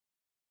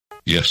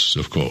Yes,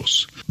 of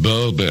course.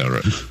 Burl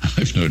Barer.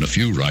 I've known a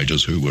few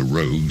writers who were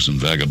rogues and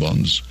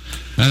vagabonds.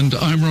 And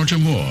I'm Roger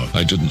Moore.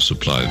 I didn't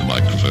supply the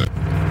microphone.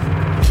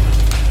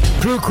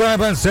 True Crime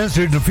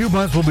Uncensored. In a few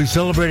months, we'll be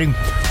celebrating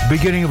the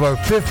beginning of our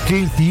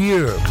 15th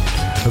year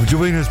of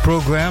doing this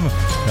program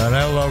on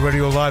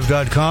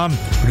outlawradiolive.com,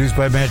 produced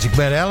by Magic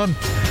Matt Allen.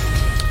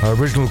 Our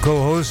original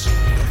co-host,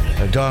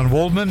 Don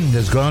Waldman,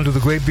 has gone to the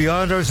great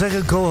beyond. Our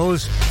second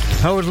co-host,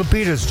 Howard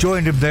Lapidus,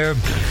 joined him there.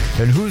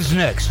 And who's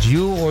next,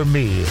 you or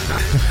me?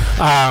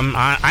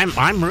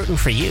 I'm rooting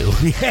for you.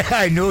 Yeah,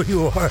 I know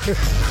you are.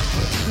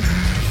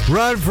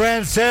 Ron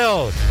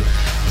Franscell.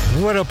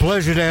 What a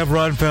pleasure to have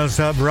Ron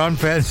Franscell.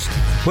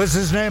 What's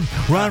his name?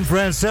 Ron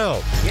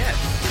Franscell.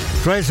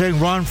 Yes. Try saying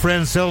Ron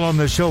Franscell on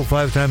the show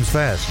 5 times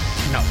fast.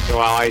 No.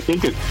 Well, I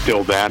think it's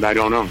still that. I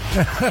don't know.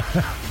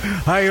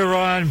 Hiya,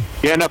 Ron.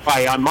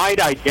 I might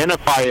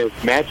identify as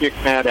Magic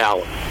Matt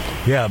Allen.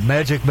 Yeah,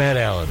 Magic Matt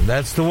Allen.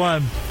 That's the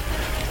one.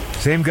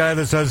 Same guy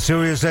that's on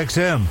Sirius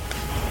XM.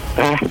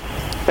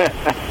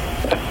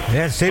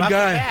 Yeah, same Welcome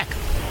guy. Back.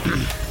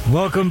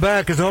 Welcome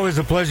back. It's always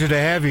a pleasure to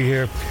have you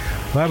here.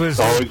 It's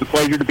always a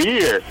pleasure to be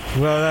here.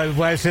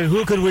 Well, I said,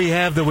 who could we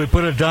have that we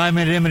put a dime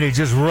in him and he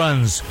just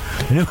runs?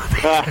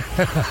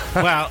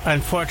 Well,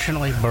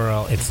 unfortunately,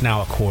 Burl, it's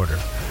now a quarter.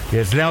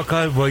 Yeah, it's now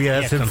called, well,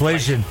 yeah, it's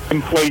inflation.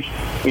 Inflation.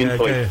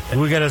 Okay.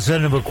 We got to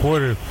send him a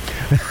quarter.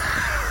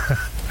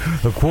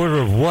 A quarter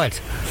of what?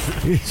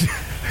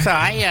 So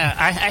I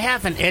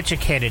have an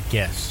educated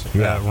guess,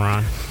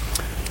 Ron.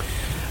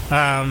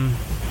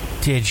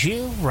 Did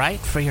you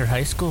write for your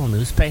high school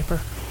newspaper?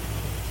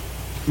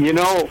 You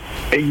know,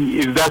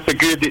 that's a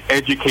good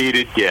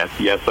educated guess.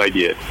 Yes, I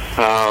did.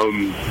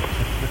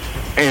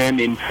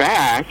 And in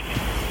fact,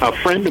 a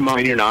friend of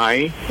mine and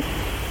I,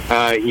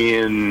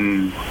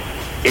 in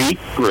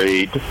 8th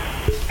grade,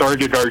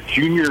 started our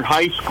junior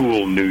high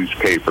school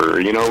newspaper.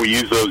 You know, we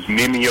use those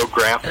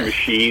mimeograph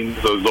machines,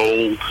 those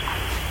old,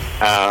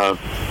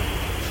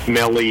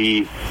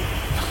 smelly...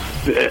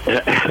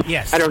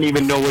 Yes. I don't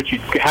even know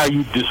how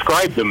you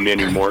describe them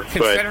anymore.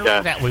 Considering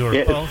that we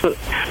were both...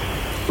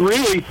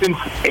 Really, since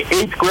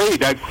 8th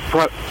grade, I've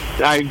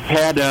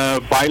had a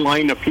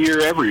byline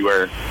appear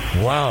everywhere.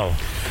 Wow.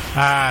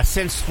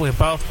 Since we're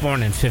both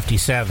born in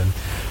 1957,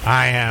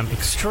 I am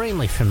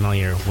extremely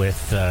familiar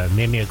with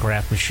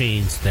mimeograph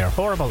machines. They're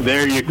horrible.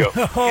 There you go.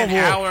 And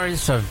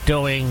hours of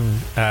doing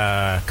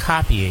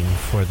copying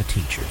for the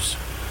teachers.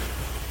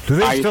 Do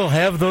they still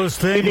have those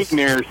things?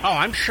 There, oh,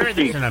 I'm sure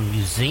there's in a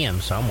museum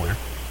somewhere.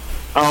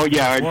 Oh,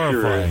 yeah, I'm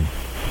horrifying.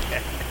 Sure.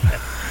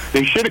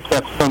 They should have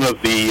kept some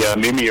of the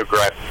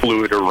mimeograph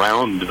fluid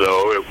around,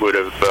 though. It would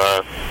have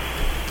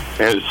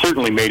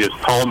certainly made us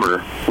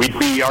calmer. We'd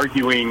be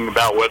arguing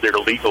about whether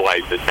to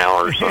legalize it now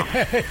or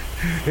something.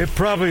 It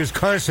probably is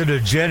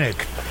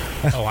carcinogenic.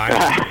 Oh,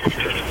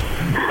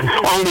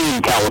 only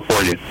in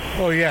California.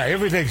 Oh, yeah,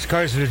 everything's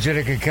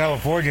carcinogenic in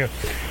California.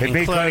 It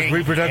may cause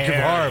reproductive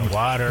harm.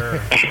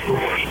 Water.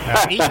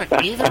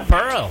 Even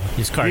Burl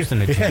is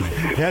carcinogenic.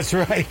 Yeah, that's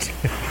right.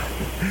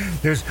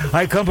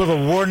 I come with a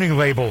warning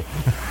label.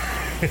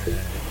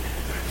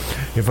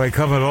 If I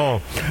come at all.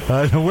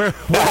 Where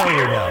are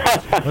you now?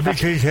 Let me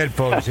change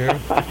headphones here.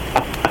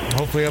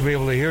 Hopefully I'll be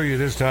able to hear you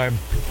this time.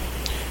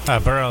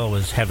 Burl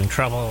was having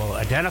trouble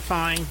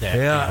identifying that.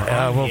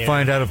 Yeah, we'll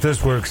find out if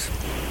this works.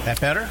 That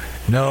better?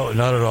 No,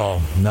 not at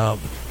all. No.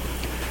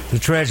 It's a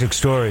tragic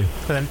story.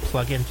 Then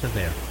plug into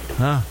there.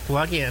 Huh?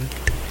 Plug in.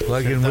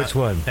 Plug in which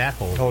one? That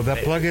hole. Oh,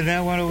 plug in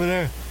that one over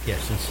there?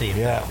 Yes, and see if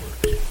that works.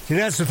 See,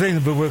 that's the thing,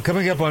 but we're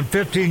coming up on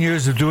 15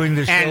 years of doing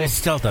this show. And it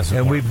still doesn't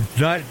work. And work. we've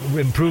not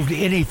improved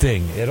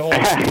anything at all.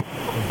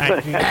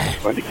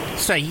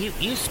 So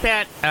you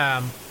spent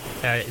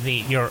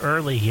your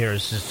early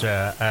years as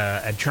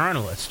a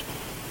journalist.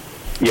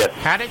 Yes.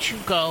 How did you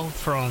go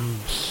from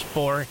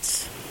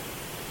sports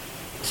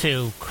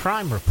to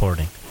crime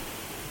reporting?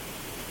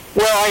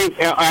 Well,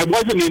 I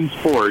wasn't in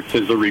sports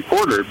as a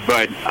reporter,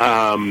 but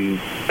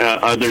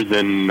other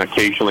than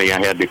occasionally I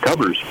had to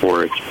cover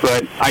sports.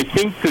 But I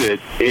think that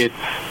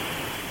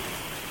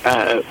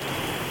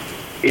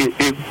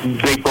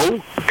they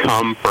both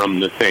come from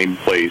the same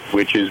place,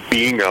 which is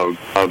being a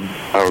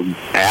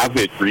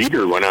avid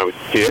reader when I was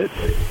a kid.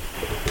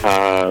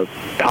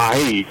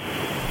 I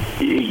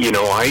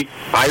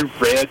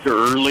read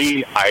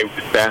early. I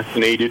was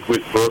fascinated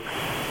with books.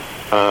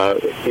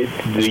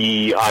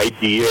 The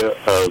idea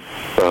of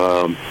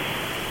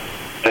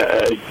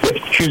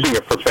choosing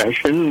a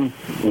profession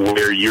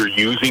where you're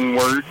using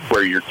words,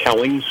 where you're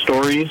telling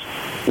stories,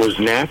 was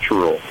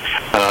natural.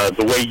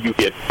 The way you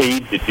get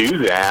paid to do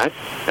that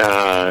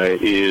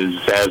is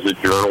as a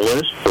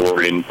journalist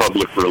or in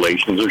public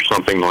relations or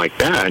something like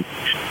that,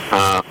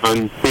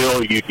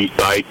 until you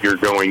decide you're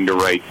going to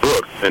write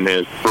books. And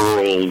as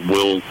Burl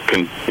will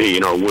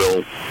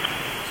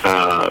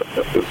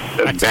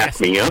back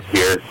me up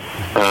here,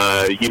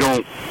 you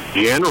don't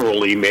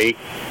generally make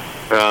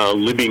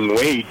living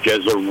wage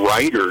as a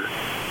writer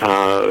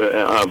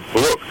of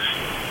books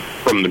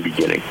from the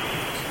beginning.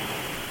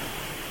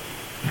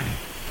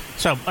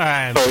 So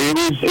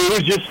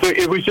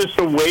it was just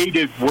a way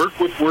to work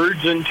with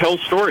words and tell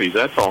stories.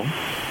 That's all.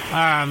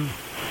 I'm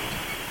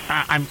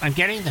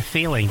getting the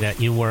feeling that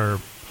you were,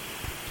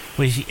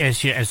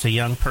 as a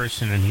young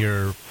person, and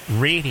you're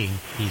reading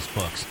these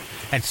books.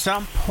 At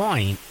some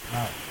point,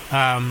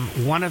 some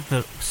of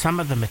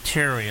the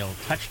material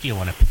touched you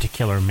in a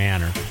particular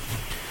manner,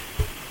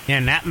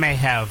 and that may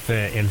have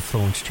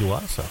influenced you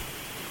also.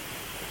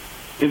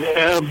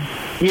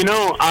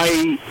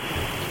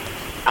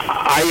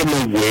 I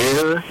am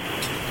aware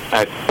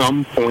at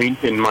some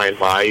point in my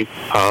life,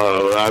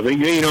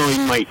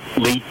 in my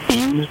late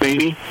teens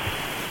maybe,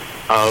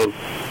 of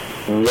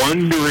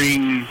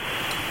wondering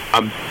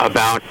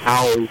about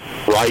how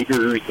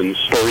writers and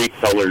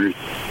storytellers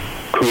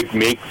could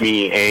make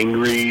me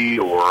angry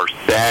or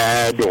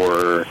sad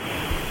or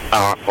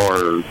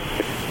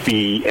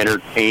be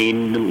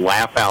entertained and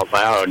laugh out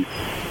loud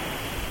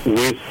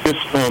with just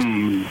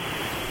some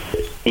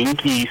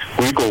inky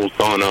squiggles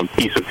on a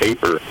piece of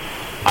paper.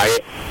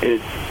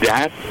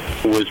 That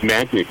was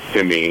magic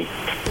to me,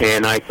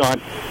 and I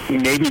thought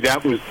maybe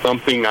that was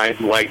something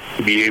I'd like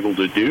to be able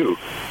to do,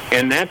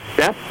 and that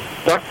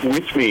stuck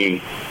with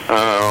me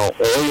all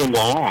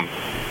along.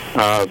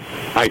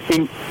 I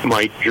think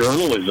my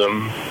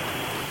journalism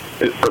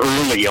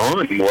early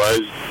on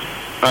was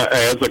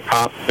as a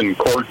cops and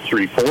courts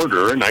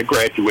reporter, and I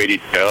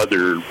graduated to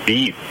other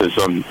beats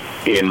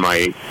in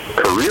my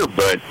career,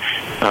 but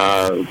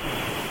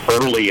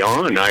early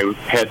on, I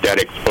had that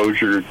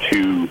exposure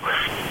to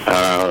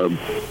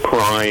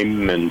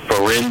crime and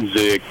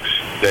forensics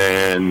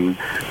and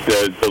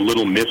the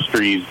little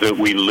mysteries that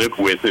we live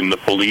with in the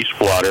police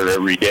blotter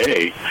every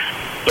day.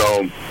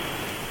 So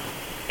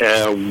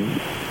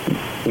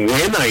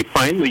when I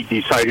finally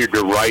decided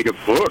to write a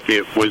book,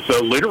 it was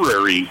a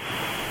literary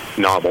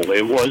novel.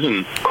 It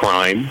wasn't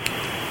crime.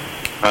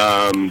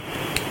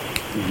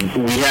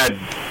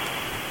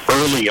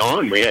 Early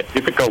on, we had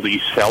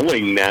difficulty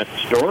selling that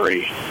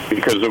story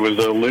because it was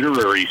a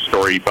literary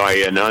story by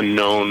an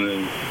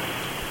unknown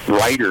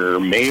writer,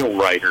 male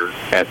writer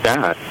at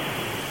that.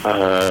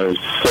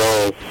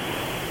 So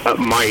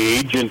my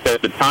agent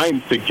at the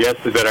time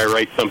suggested that I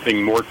write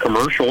something more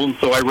commercial, and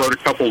so I wrote a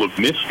couple of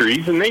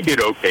mysteries, and they did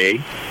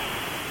okay.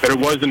 But it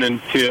wasn't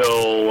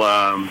until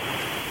I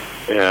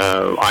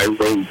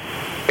wrote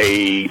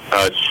a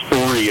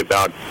story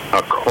about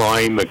a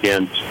crime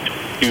against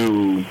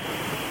two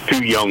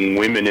young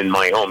women in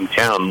my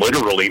hometown,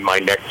 literally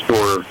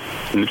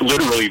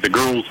the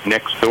girls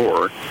next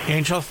door.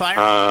 Angel Fire?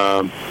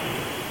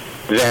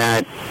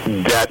 That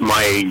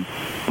my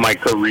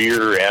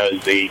career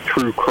as a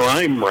true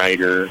crime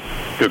writer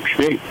took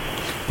shape.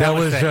 That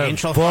was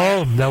Angel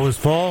fall. Fire? That was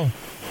fall.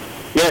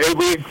 Yeah,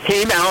 it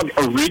came out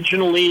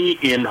originally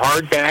in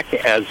hardback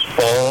as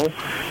Fall.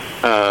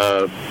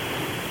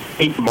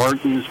 St.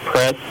 Martin's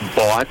Press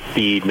bought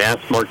the mass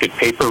market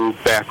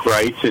paperback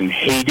rights and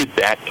hated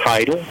that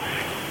title.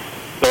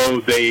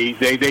 So they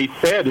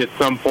said at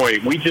some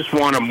point, we just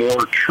want a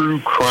more true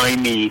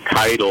crimey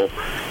title.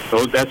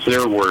 Oh, that's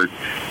their word.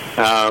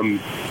 And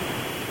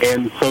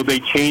so they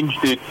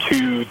changed it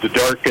to The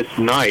Darkest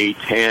Night,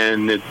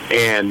 and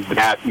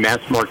that mass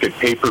market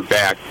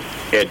paperback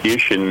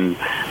edition,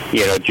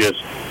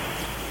 just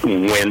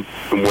it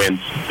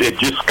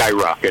just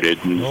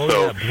skyrocketed. And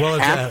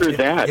after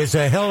that, it's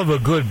a hell of a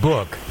good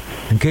book.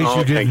 In case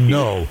you didn't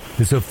know,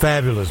 it's a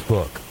fabulous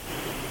book.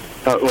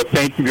 Well,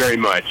 thank you very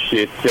much.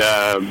 It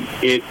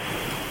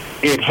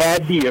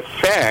had the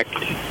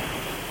effect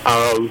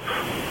of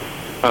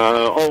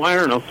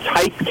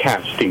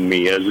typecasting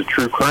me as a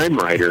true crime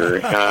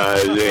writer.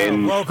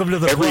 And welcome to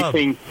the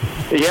everything. Club.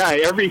 Yeah,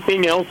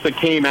 everything else that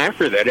came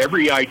after that,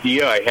 every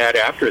idea I had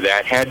after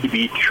that had to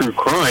be true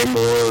crime,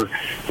 or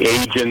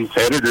agents,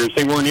 editors,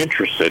 they weren't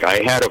interested.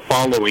 I had a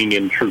following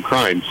in true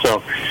crime.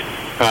 So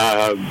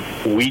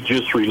we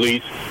just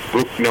released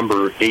book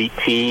number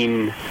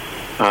 18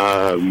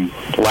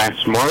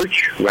 last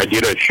March. I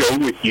did a show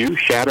with you,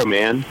 Shadow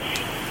Man,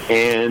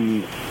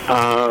 and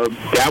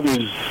that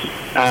was,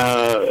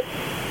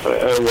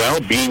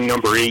 being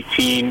number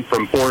 18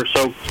 from 4.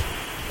 So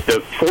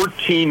the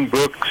 14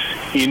 books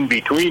in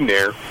between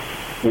there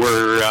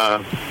were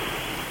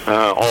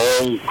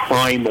all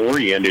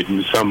crime-oriented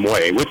in some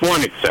way, with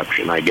one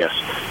exception, I guess.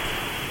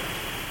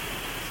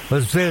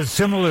 Let's say it's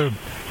similar,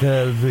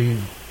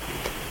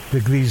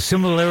 these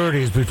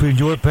similarities between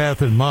your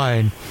path and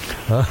mine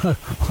are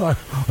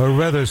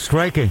rather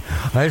striking.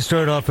 I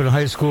started off in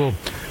high school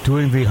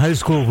doing the high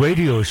school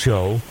radio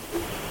show.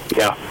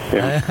 Yeah.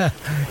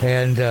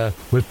 And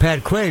with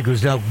Pat Craig,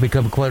 who's now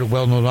become quite a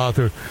well-known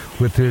author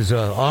with his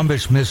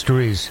Amish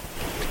mysteries.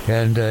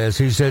 And as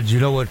he said, you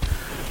know what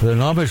an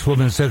Amish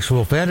woman's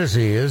sexual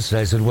fantasy is?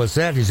 I said, what's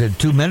that? He said,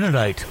 2 men a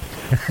night.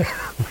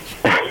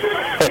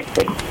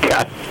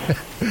 Yeah.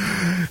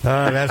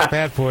 That's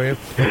Pat for you.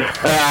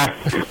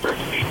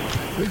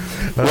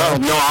 Well,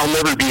 no,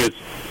 I'll never be as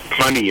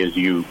funny as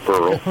you,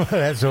 Pearl.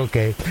 That's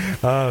okay.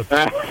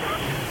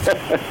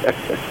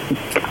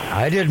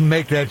 I didn't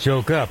make that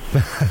joke up.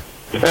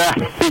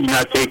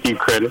 Not taking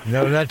credit.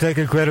 No, not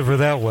taking credit for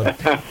that one.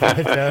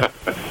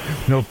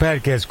 No,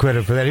 Pat gets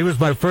credit for that. He was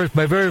my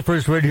very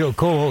first radio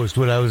co-host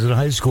when I was in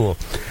high school.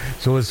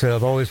 So it's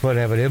always fun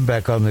having him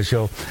back on the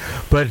show.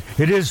 But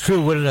it is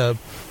true, when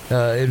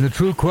in the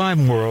true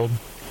crime world,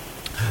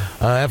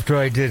 after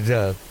I did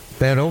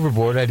Man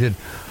Overboard, I did,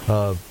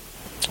 Murder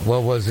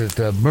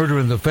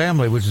in the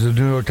Family, which is a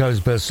New York Times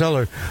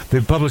bestseller.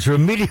 The publisher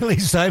immediately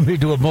signed me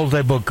to a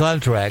multi-book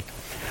contract.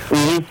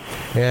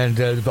 Mm-hmm.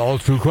 And all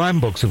true crime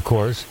books, of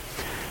course.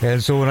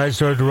 And so when I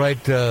started to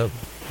write a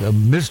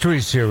mystery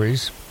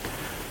series,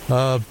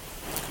 got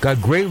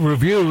great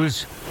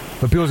reviews,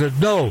 but people said,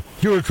 "No,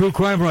 you're a true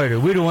crime writer.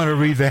 We don't want to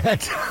read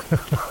that."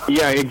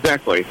 Yeah,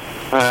 exactly.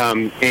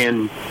 I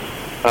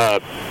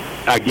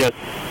guess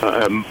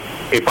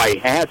if I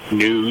had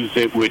news,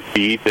 it would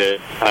be that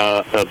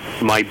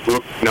my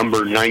book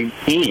number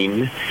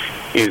 19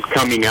 is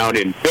coming out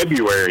in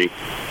February,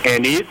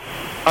 and it's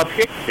a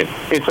fiction.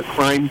 It's a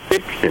crime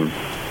fiction.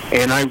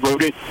 And I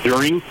wrote it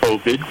during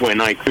COVID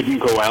when I couldn't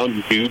go out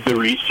and do the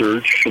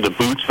research, the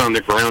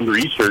boots-on-the-ground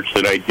research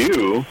that I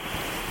do.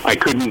 I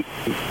couldn't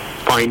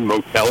find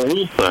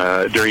motels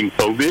during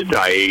COVID.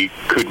 I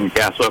couldn't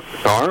gas up the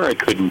car. I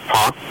couldn't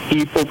talk to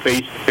people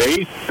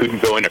face-to-face.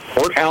 Couldn't go in a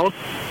courthouse.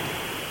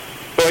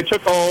 So I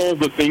took all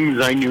the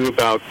things I knew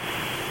about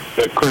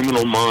the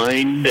criminal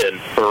mind and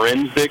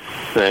forensics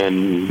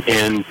and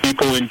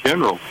people in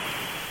general,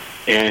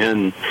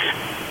 and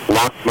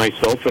locked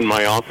myself in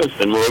my office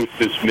and wrote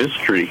this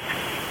mystery.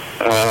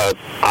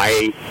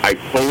 I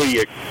fully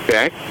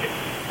expect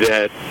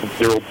that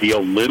there will be a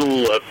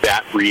little of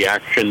that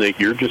reaction that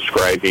you're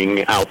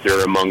describing out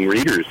there among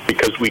readers,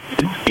 because we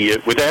did see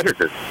it with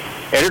editors.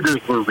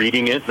 Editors were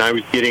reading it, and I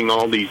was getting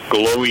all these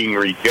glowing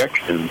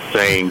rejections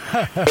saying,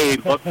 "Hey,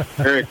 love the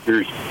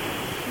characters,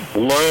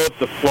 love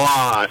the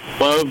plot,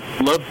 love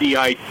the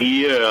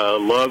idea,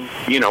 love,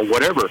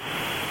 whatever."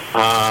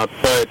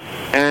 But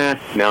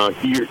no,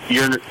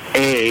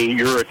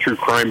 you're a true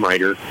crime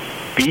writer.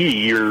 B,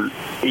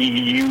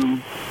 you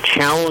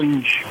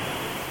challenge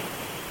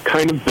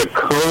kind of the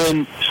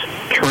current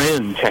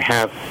trend to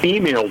have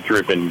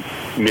female-driven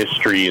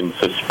mystery and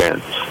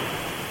suspense.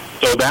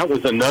 So that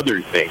was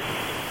another thing,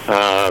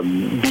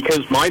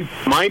 because my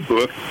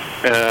book,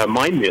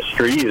 my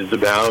mystery is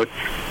about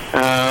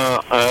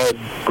a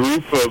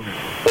group of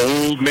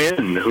old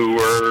men who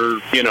are,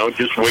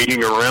 just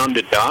waiting around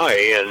to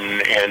die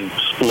and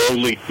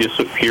slowly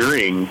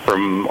disappearing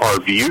from our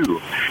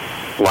view,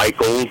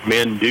 like old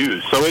men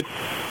do. So it's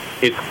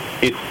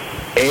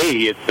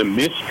a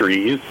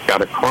mystery. It's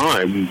got a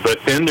crime, but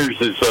then there's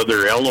this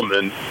other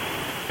element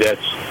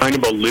that's kind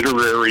of a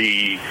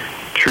literary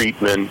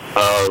treatment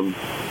of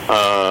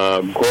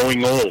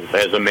growing old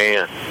as a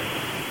man,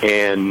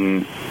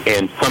 and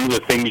some of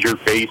the things you're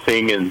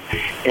facing, and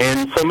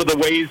some of the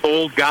ways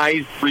old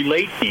guys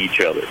relate to each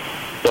other.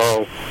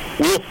 So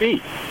we'll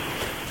see.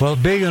 Well,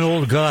 being an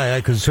old guy,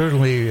 I could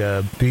certainly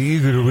be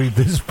eager to read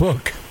this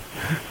book.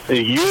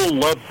 You'll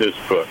love this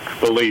book,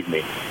 believe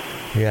me.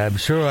 Yeah, I'm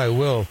sure I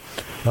will.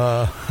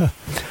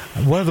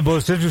 One of the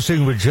most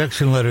interesting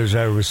rejection letters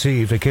I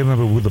received, I can't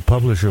remember who the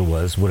publisher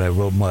was when I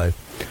wrote my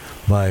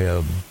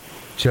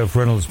Jeff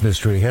Reynolds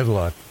mystery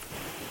Headlock,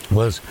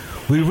 was,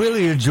 "We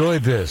really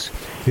enjoyed this.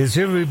 It's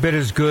every bit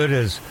as good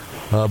as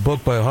a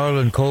book by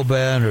Harlan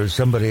Coben or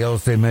somebody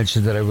else they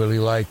mentioned that I really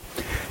like."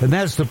 And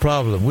that's the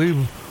problem.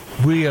 We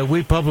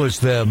publish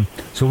them,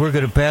 so we're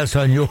going to pass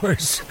on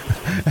yours.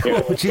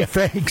 Gee,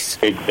 thanks.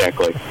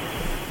 Exactly.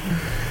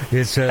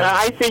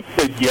 I think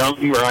that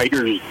young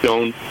writers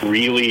don't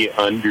really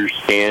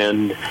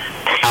understand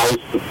how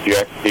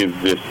subjective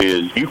this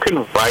is. You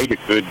can write a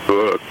good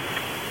book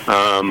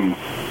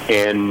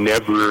and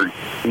never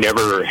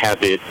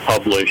have it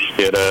published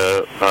at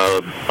a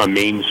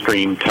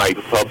mainstream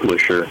type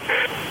publisher,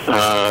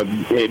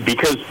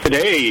 because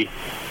today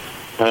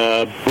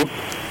the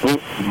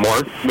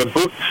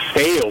book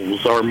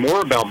sales are more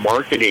about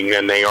marketing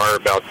than they are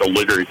about the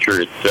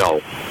literature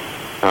itself.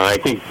 I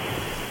think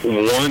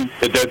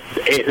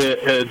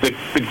the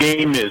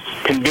game is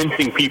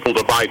convincing people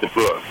to buy the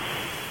book,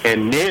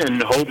 and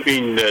then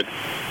hoping that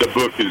the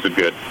book is a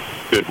good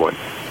one.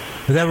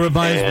 That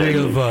reminds me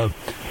of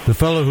the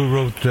fellow who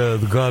wrote The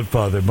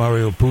Godfather,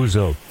 Mario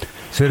Puzo.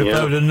 Said, if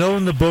I would have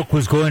known the book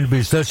was going to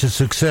be such a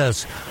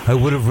success, I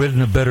would have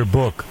written a better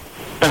book.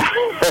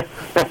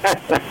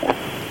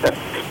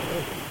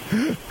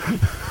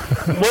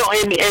 Well,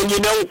 and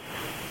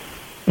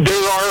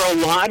there are a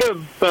lot of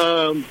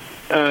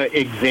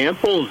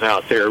examples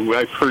out there.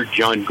 I've heard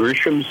John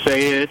Grisham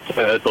say it.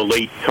 The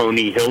late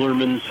Tony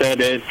Hillerman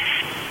said it.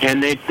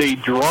 And they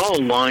draw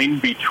a line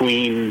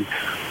between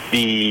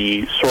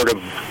the sort of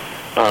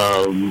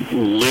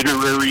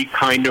literary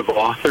kind of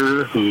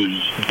author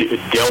who's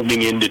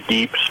delving into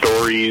deep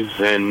stories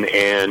and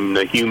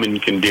the human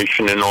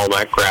condition and all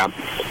that crap,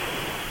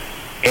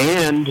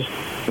 and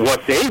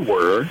what they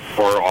were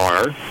or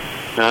are,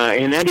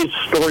 and that is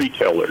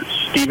storytellers.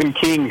 Stephen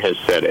King has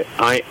said it.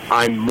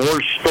 I'm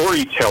more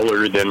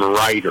storyteller than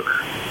writer.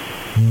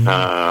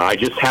 I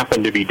just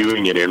happen to be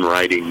doing it in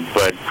writing,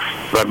 but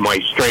my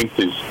strength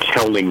is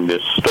telling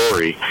this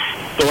story.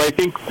 So I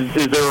think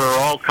there are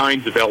all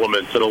kinds of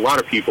elements that a lot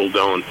of people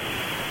don't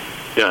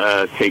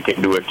take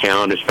into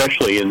account,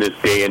 especially in this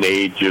day and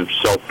age of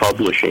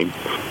self-publishing,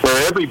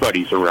 where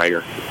everybody's a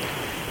writer.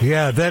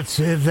 Yeah, that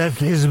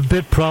is a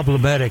bit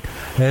problematic,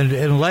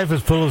 and life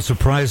is full of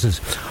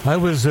surprises. I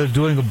was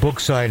doing a book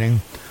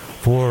signing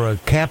for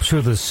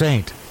Capture the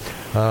Saint,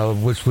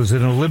 which was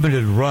in a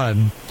limited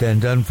run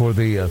and done for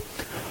the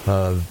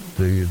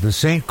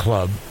Saint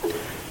Club,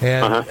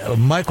 and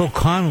Michael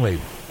Conley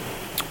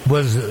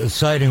was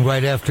signing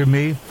right after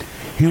me.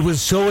 He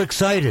was so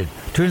excited.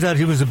 Turns out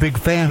he was a big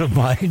fan of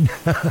mine.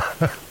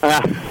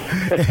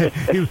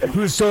 He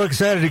was so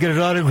excited to get an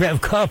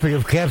autographed copy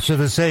of Capture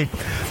the Saint,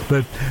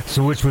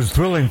 which was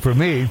thrilling for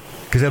me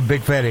because I'm a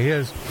big fan of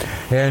his.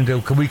 And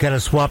we kind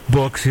of swapped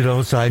books,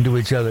 signed to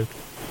each other.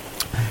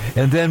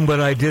 And then when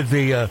I did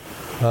the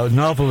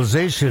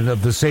novelization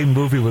of the same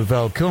movie with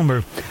Val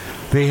Kilmer,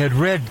 they had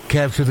read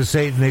Capture the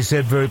Saint, and they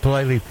said very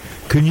politely,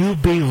 "Can you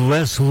be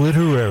less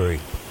literary?"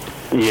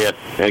 Yes,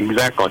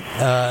 exactly.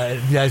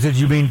 I said,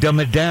 "You mean dumb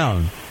it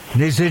down?"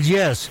 And they said,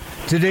 "Yes.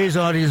 Today's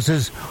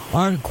audiences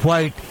aren't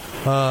quite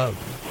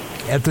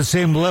at the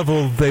same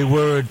level they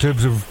were in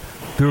terms of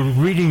their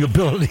reading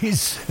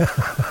abilities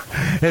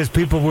as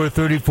people were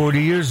 30,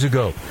 40 years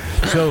ago."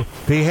 So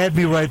they had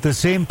me write the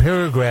same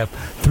paragraph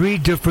 3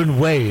 different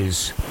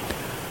ways.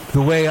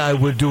 The way I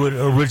would do it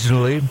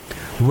originally,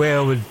 the way I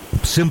would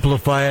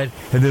simplify it,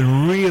 and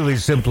then really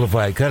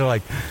simplify it, kind of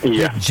like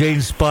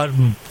Jane Spot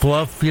and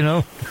Fluff,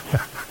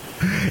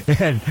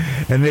 and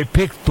they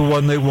picked the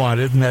one they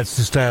wanted, and that's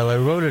the style I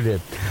wrote it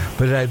in.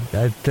 But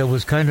that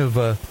was kind of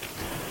an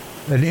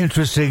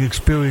interesting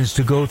experience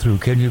to go through.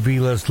 Can you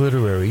be less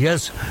literary?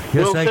 Yes,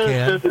 I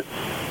can.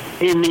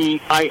 In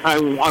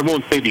I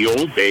won't say the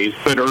old days,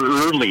 but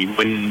early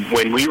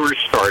when we were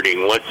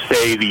starting, let's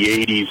say the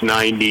 80s,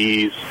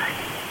 90s,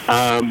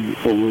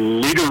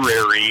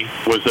 literary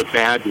was a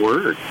bad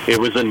word. It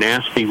was a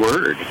nasty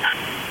word.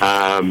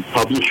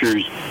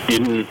 Publishers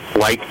didn't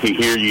like to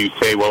hear you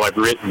say, "Well, I've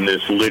written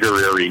this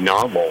literary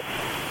novel."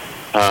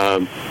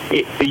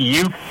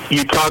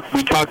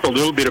 We talked a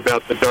little bit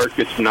about The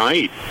Darkest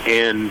Night,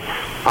 and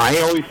I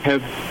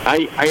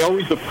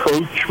always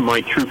approach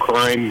my true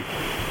crime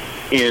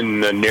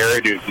in a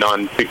narrative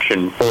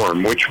nonfiction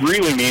form, which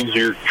really means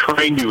you're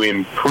trying to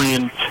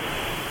imprint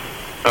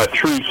a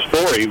true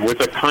story with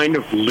a kind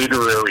of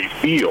literary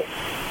feel.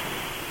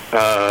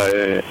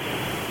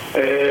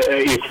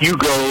 If you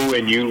go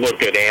and you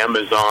look at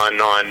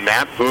Amazon on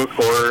that book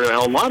or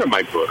a lot of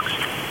my books,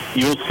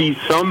 you'll see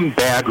some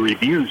bad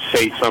reviews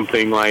say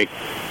something like,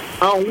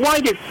 why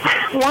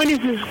does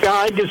this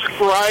guy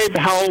describe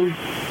how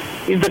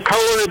the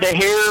color of the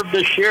hair of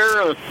the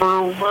sheriff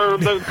or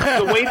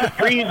the way the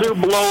trees are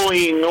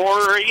blowing,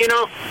 or,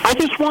 I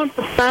just want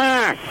the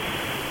facts.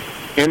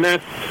 And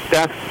that's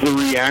the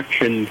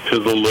reaction to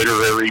the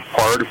literary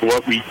part of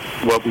what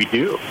we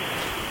do.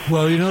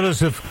 Well, you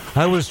notice, if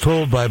I was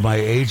told by my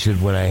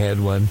agent when I had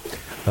one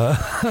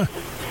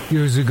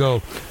years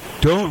ago,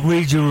 don't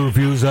read your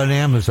reviews on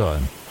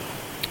Amazon.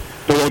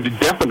 Well,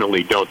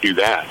 definitely don't do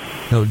that.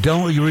 No,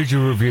 don't read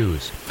your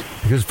reviews.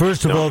 Because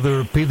first of all,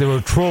 there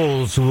are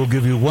trolls who will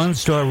give you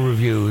 1-star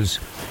reviews.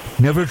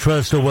 Never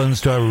trust a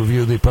 1-star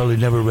review. They probably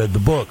never read the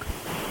book.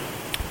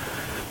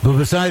 But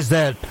besides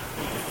that,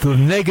 the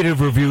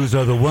negative reviews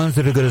are the ones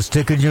that are going to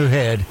stick in your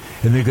head,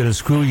 and they're going to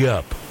screw you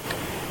up.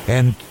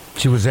 And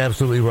she was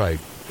absolutely right.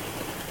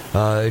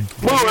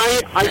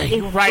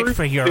 You write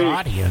for your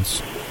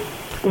audience.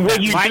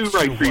 Well, you do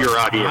write for your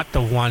audience. Not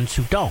the ones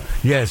who don't.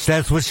 Yes,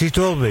 that's what she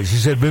told me. She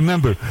said,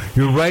 remember,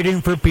 you're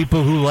writing for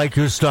people who like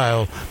your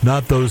style,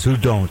 not those who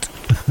don't.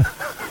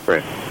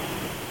 Right.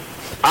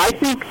 I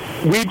think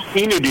we've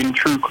seen it in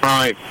true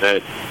crime.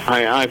 That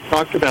I've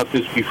talked about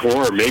this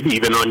before, maybe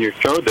even on your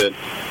show, that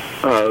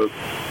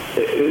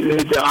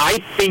I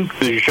think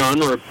the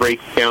genre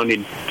breaks down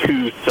in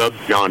 2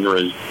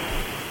 subgenres,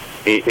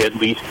 at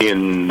least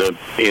in the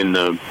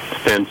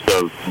sense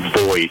of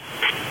voice.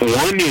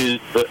 One is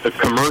a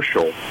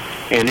commercial,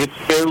 and it's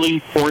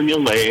fairly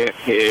formulaic.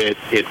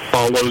 It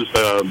follows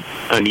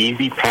an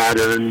easy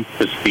pattern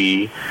to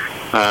see.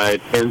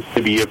 It tends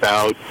to be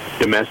about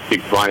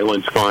domestic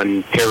violence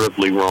gone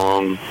terribly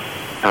wrong.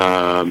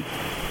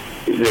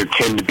 There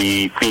tend to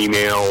be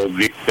female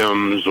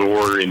victims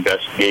or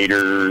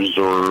investigators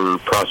or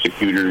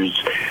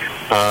prosecutors.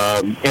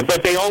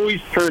 But they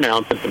always turn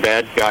out that the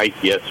bad guy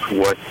gets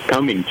what's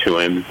coming to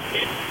him,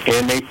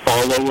 and they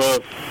follow a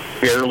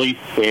fairly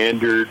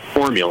standard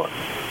formula.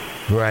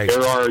 Right.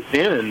 There are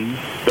then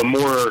the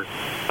more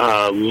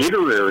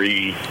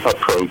literary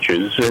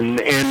approaches, and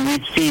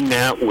we've seen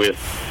that with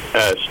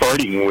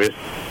starting with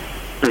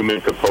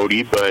Truman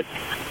Capote, but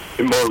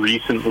more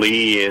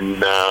recently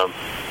in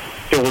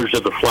Killers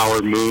of the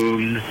Flower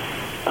Moon,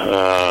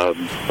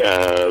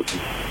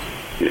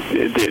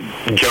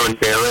 John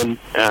Barron.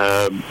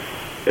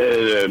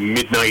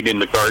 Midnight in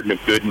the Garden of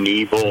Good and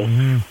Evil,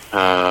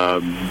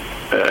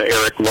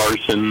 Eric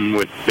Larson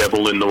with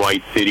Devil in the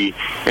White City,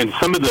 and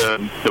some of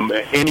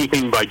the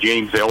anything by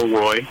James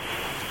Ellroy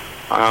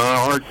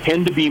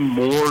tend to be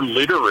more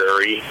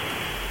literary,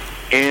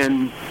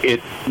 and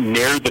it's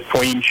ne'er the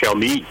twain shall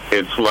meet.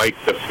 It's like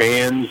the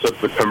fans of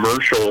the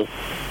commercial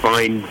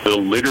find the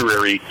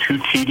literary too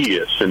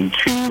tedious and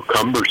too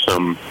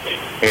cumbersome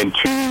and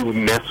too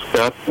messed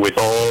up with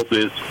all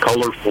this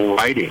colorful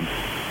writing,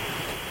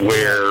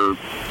 where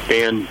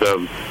fans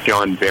of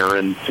John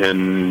Berendt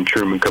and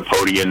Truman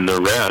Capote and the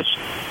rest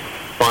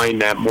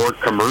find that more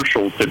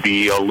commercial to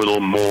be a little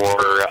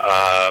more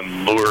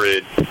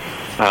lurid,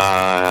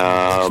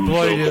 a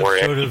little more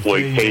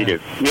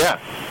exploitative. Yeah,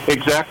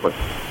 exactly.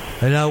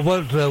 And now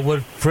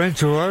what Frank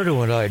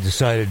Gerardo and I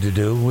decided to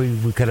do,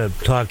 we kind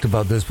of talked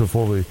about this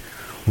before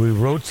we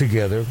wrote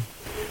together,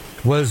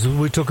 was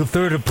we took a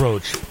third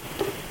approach.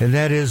 And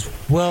that is,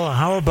 well,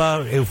 how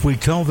about if we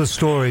tell the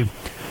story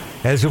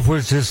as if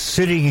we're just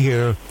sitting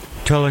here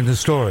telling the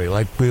story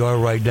like we are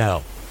right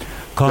now,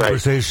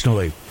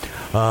 conversationally,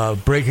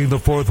 breaking the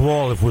fourth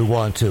wall if we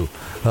want to,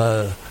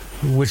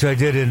 which I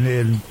did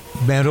in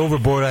Man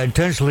Overboard. I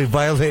intentionally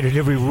violated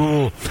every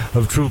rule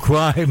of true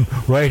crime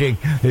writing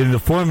in the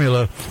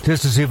formula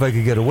just to see if I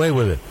could get away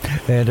with it,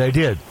 and I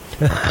did.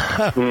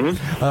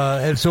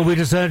 And so we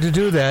decided to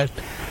do that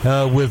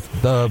with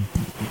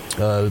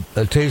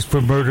A Taste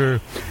for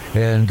Murder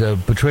and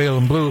Betrayal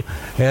in Blue,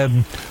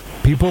 and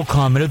people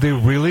commented they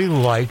really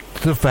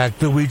liked the fact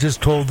that we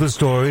just told the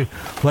story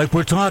like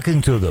we're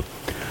talking to them.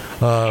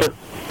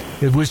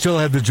 We still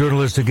had the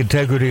journalistic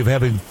integrity of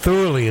having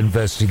thoroughly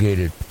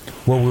investigated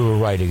what we were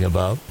writing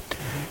about.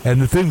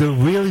 And the thing that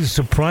really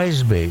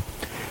surprised me,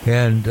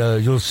 and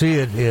you'll see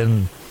it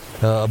in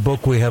a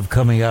book we have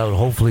coming out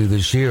hopefully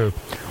this year,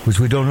 which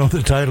we don't know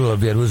the title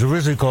of yet. It was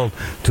originally called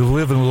To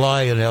Live and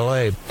Lie in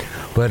L.A.,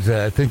 but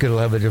I think it'll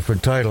have a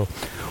different title,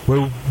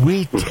 where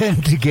we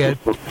tend to get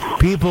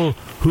people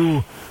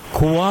who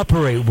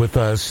cooperate with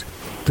us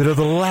that are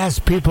the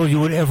last people you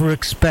would ever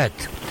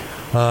expect.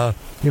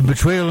 In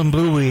Betrayal in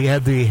Blue, we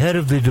had the head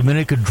of the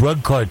Dominican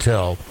drug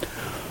cartel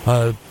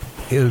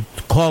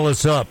call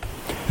us up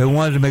and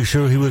wanted to make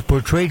sure he was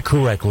portrayed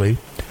correctly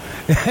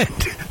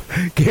and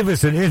gave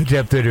us an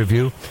in-depth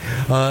interview.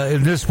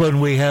 In this one,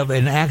 we have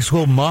an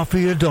actual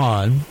Mafia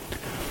Don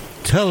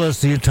tell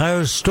us the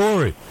entire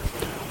story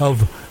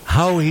of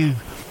how he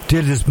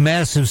did this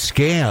massive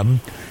scam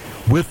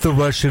with the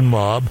Russian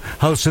mob,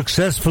 how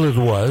successful it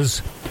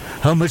was,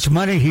 how much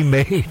money he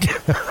made.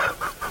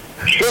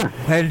 Sure.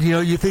 And,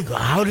 you think,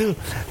 how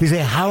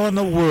in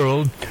the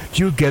world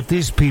do you get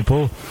these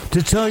people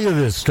to tell you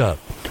this stuff?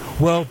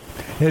 Well,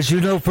 as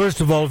you know, first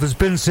of all, if it's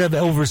been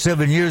over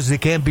 7 years, they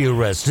can't be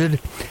arrested.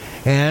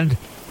 And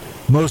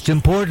most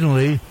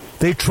importantly,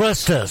 they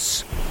trust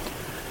us.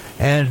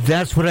 And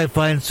that's what I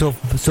find so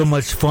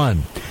much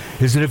fun,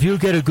 is that if you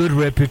get a good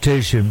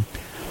reputation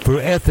for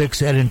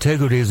ethics and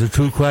integrity as a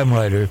true crime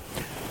writer,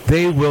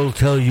 they will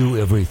tell you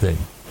everything.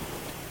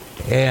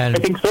 And I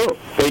think so.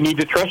 They need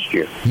to trust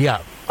you.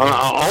 Yeah.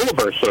 All of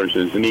our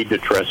sources need to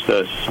trust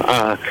us.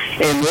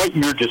 And what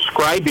you're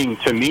describing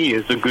to me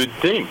is a good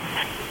thing.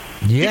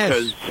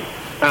 Yes.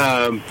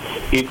 Because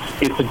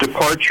it's a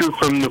departure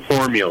from the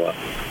formula.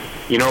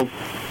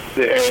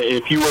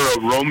 If you were a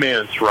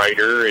romance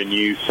writer and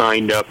you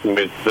signed up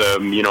with,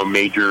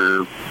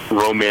 major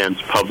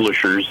romance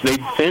publishers,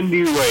 they'd send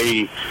you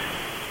a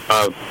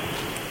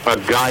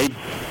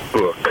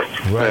guidebook,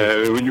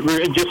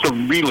 just a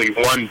really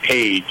one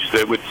page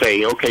that would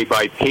say, okay,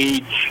 by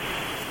page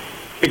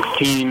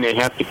 16 they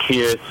have to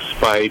kiss,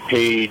 by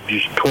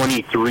page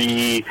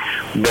 23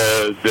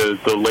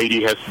 the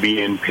lady has to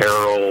be in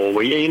peril.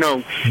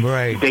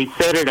 Right. They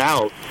set it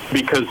out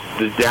because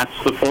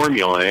that's the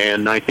formula,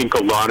 and I think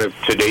a lot of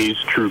today's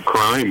true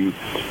crime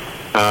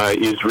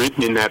is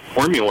written in that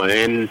formula,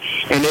 and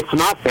it's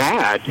not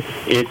bad.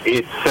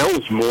 It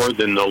sells more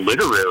than the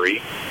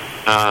literary.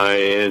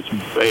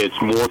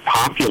 It's more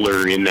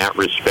popular in that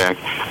respect,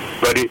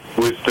 but it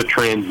was the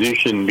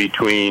transition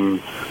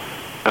between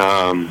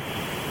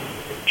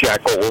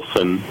Jack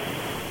Olson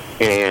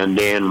and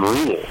Dan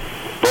Rule,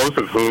 both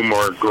of whom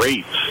are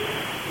greats,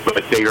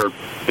 but they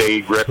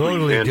represent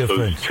totally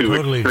those two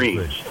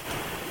extremes. Different.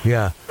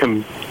 Yeah.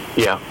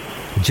 Yeah.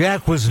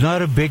 Jack was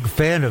not a big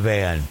fan of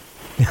Anne.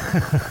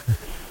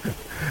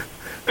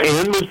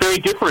 Anne was very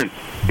different,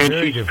 and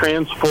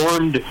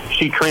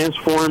she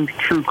transformed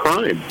true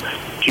crime.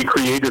 She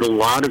created a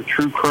lot of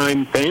true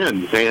crime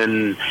fans,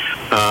 and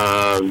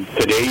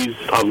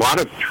a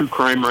lot of true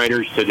crime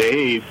writers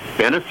today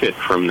benefit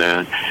from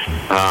that.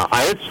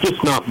 It's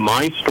just not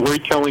my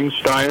storytelling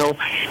style,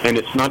 and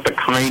it's not the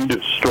kind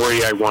of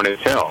story I want to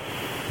tell.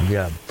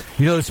 Yeah.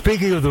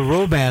 Speaking of the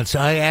romance,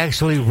 I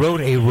actually wrote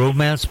a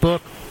romance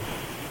book.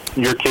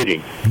 You're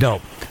kidding.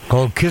 No,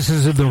 called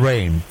Kisses in the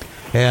Rain.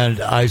 And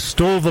I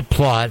stole the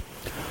plot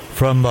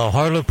from a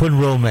Harlequin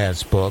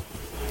romance book.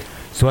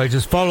 So I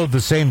just followed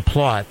the same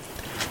plot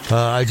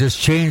I just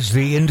changed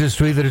the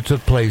industry that it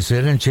took place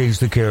in and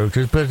changed the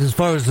characters. But as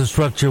far as the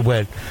structure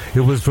went,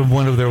 it was from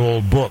one of their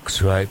old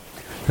books, right?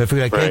 I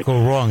figured I can't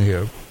go wrong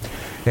here.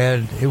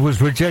 And it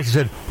was rejected.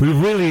 Said, we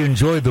really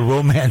enjoyed the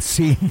romance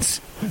scenes,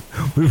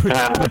 but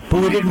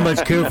we didn't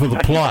much care for the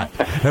plot.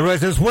 Everybody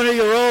says, one of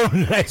your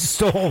own I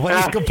stole. What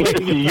are you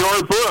complaining about?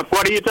 Your book.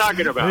 What are you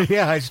talking about?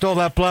 Yeah, I stole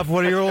that plot from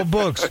one of your old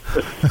books.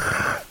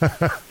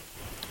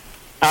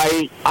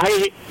 I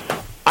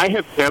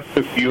have kept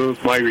a few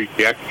of my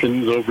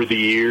rejections over the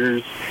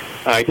years.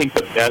 I think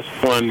the best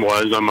one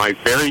was on my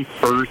very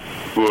first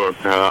book,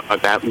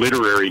 that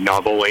literary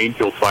novel,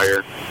 Angel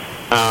Fire.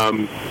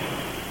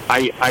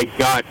 I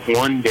got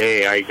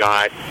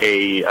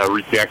a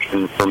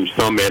rejection from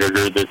some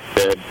editor that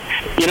said,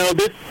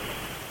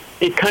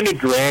 it kind of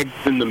drags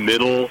in the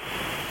middle,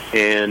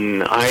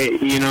 and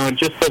it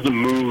just doesn't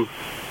move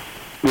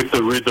with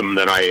the rhythm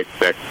that I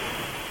expect.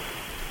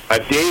 A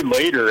day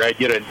later, I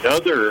get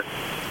another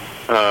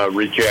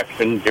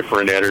rejection,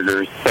 different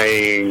editors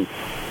saying,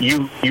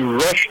 you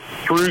rushed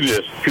through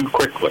this too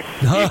quickly.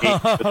 You need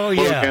to slow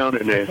down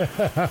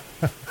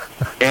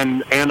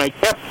and I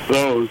kept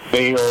those.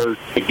 They are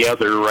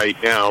together right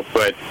now,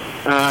 but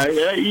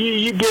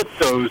you get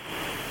those.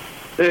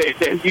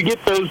 You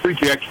get those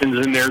rejections,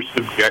 and they're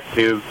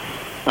subjective.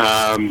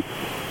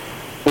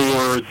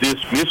 For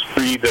this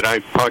mystery that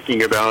I'm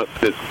talking about,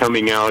 that's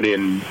coming out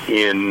in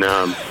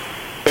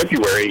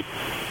February,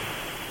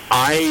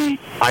 I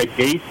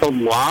base a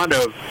lot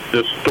of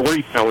the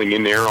storytelling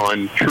in there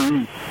on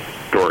true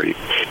stories,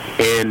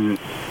 and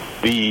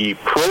the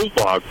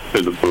prologue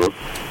to the book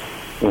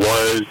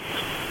was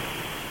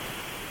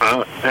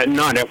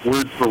not at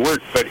word for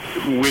word, but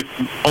with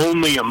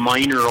only a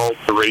minor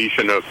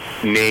alteration of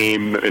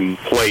name and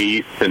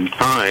place and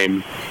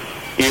time.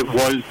 It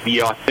was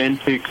the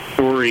authentic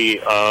story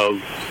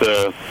of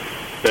the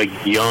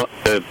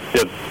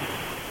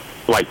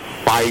like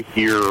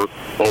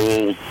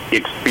 5-year-old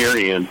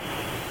experience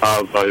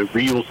of a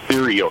real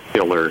serial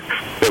killer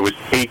that was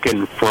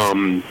taken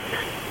from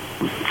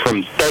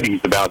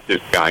studies about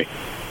this guy.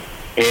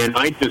 And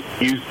I just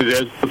used it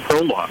as the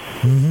prologue.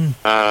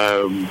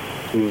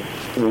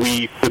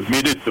 We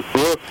submitted the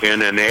book,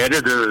 and an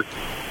editor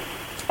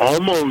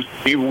almost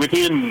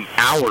within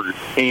hours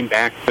came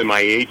back to my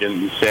agent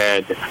and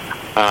said,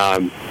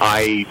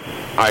 I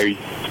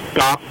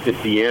stopped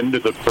at the end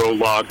of the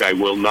prologue. I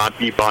will not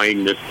be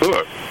buying this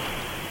book.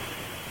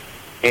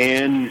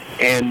 And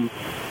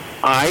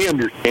I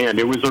understand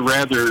it was a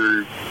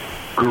rather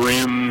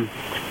grim,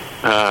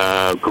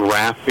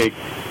 graphic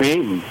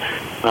thing.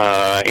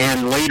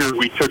 And later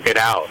we took it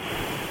out.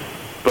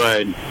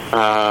 But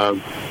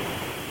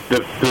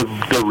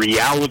the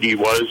reality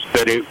was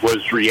that it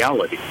was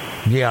reality.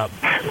 Yeah.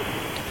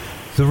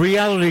 The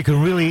reality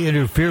can really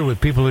interfere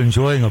with people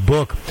enjoying a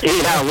book.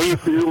 Yeah, we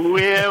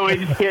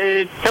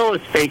tell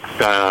us fake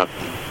stuff.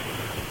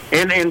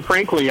 And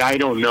frankly, I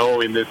don't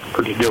know in this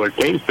particular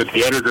case, but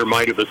the editor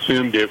might have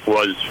assumed it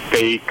was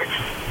fake,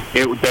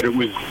 that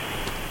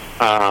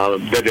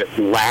it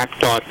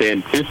lacked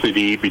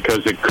authenticity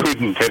because it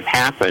couldn't have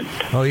happened.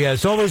 Oh, yeah,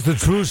 it's always the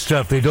true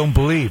stuff they don't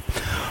believe.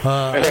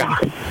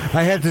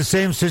 I had the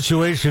same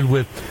situation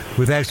with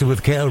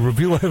a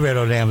review I read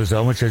on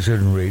Amazon, which I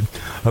shouldn't read,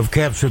 of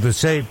Capture the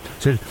Saint.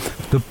 Said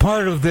the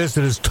part of this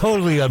that is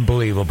totally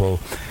unbelievable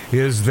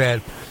is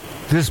that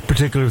this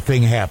particular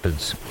thing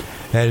happens,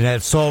 and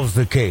that solves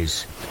the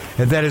case.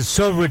 And that is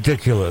so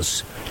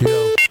ridiculous.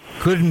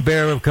 Couldn't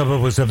bear to come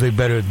up with something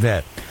better than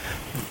that.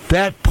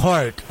 That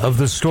part of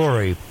the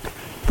story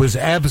was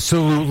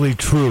absolutely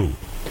true.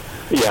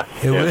 Yeah.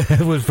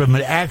 It was from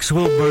an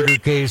actual murder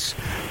case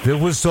that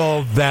was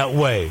solved that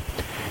way.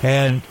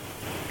 And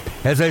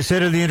as I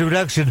said in the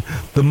introduction,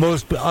 the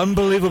most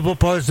unbelievable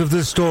parts of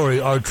this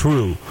story are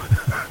true.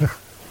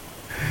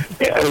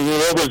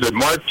 What was it?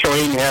 Mark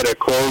Twain had a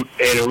quote,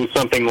 and it was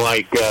something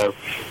like,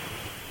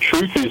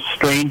 truth is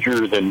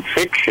stranger than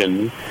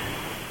fiction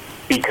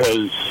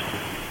because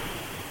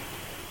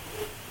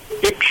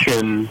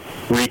fiction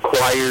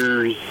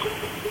requires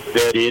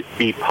that it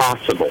be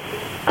possible.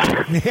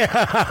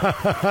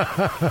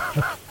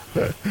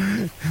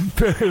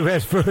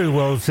 That's very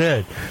well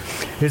said.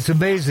 It's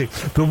amazing.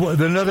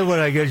 Another one,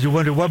 I guess, you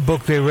wonder what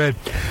book they read.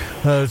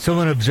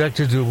 Someone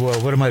objected to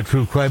one of my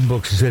true crime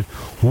books and said,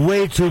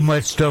 way too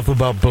much stuff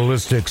about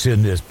ballistics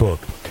in this book.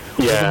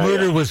 Yeah, the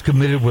murder was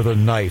committed with a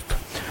knife.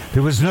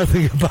 There was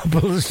nothing about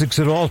ballistics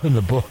at all in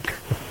the book.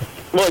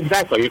 Well,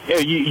 exactly.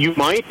 You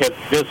might have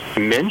just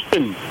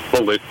mentioned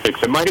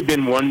ballistics. It might have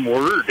been one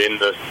word in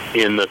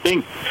the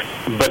thing,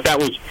 but that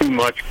was too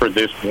much for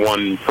this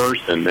one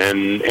person,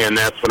 and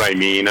that's what I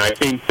mean. I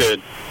think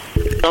that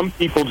some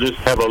people just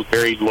have a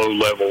very low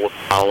level of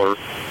tolerance,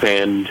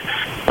 and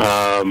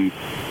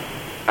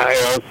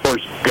of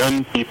course,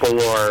 gun people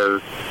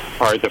are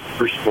the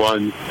first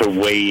ones to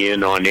weigh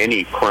in on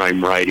any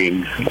crime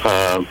writing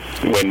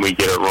when we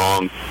get it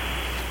wrong.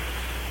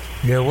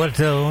 Yeah,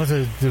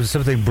 there was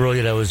something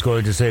brilliant I was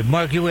going to say.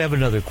 Mark, you have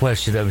another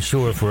question, I'm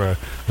sure, for our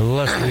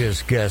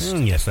illustrious guest.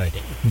 Yes, I do.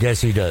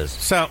 Yes, he does.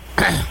 So,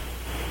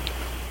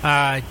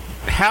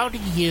 How do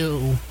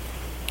you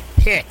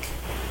pick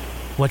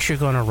what you're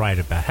going to write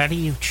about? How do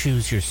you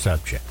choose your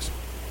subjects?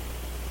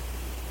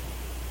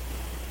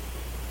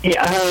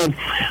 Yeah,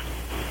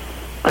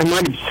 I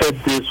might have said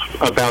this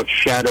about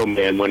Shadow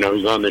Man when I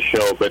was on the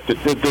show, but the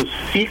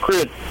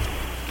secret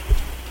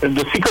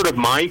of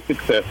my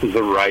success as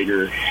a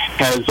writer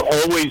has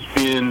always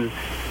been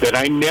that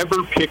I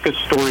never pick a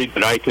story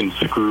that I can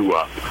screw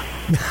up.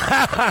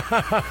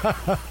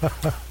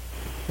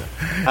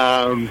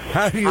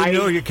 How do you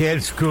know you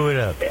can't screw it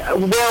up?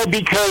 Well,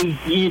 because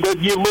you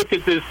look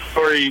at this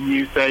story and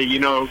you say,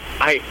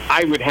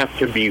 I would have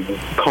to be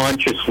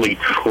consciously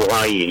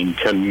trying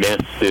to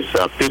mess this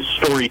up. This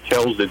story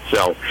tells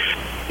itself.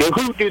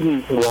 Who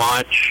didn't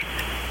watch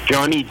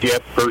Johnny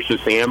Depp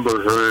versus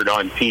Amber Heard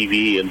on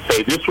TV and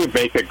say this would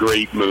make a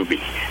great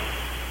movie?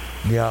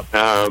 Yeah.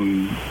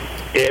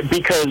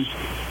 Because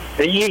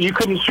you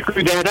couldn't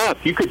screw that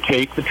up. You could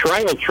take the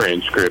trial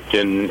transcript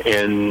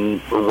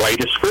and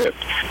write a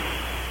script.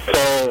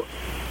 So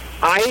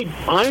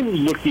I'm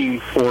looking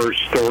for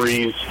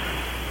stories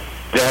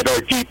that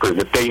are deeper,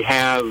 that they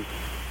have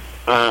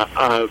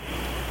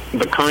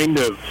the kind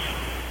of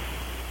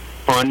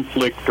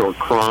conflict or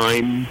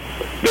crime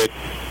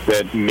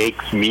that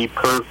makes me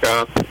perk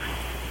up.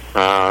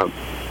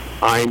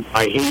 I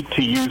hate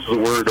to use the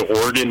word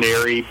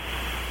ordinary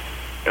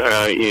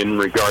in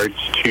regards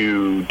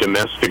to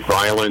domestic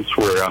violence,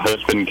 where a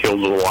husband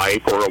kills a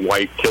wife or a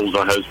wife kills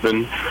a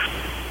husband.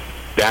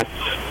 That's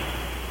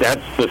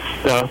the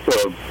stuff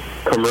of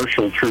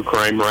commercial true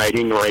crime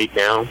writing right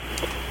now,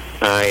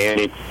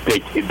 and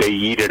they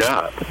eat it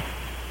up.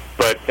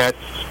 But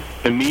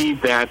to me,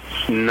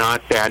 that's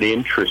not that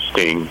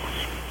interesting.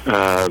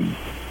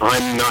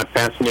 I'm not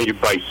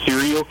fascinated by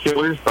serial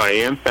killers, but I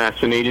am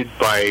fascinated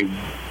by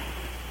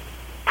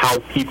how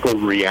people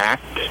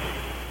react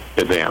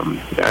to them,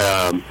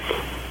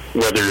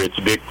 whether it's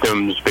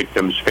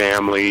victims'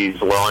 families,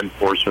 law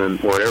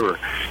enforcement, whatever.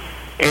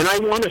 And I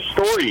want a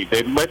story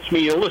that lets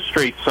me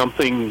illustrate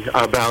something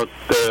about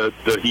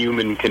the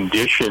human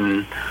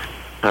condition,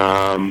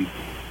 and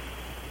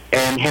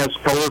has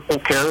colorful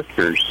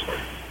characters,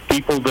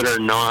 people that are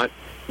not,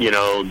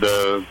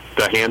 the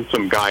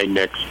handsome guy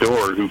next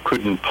door who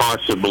couldn't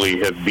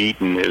possibly have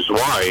beaten his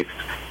wife,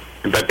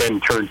 but then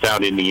turns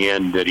out in the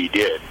end that he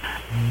did.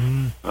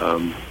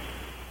 Mm-hmm.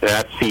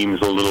 That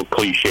seems a little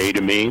cliche to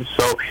me.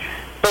 So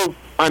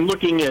I'm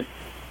looking at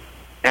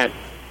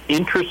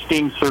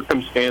interesting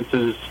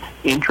circumstances,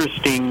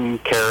 interesting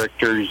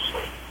characters,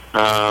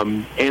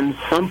 and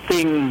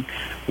something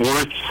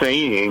worth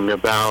saying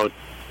about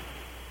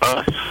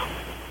us.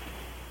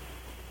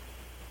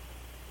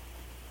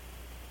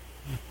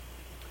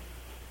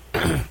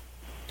 Are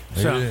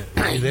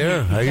you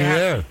there? Are you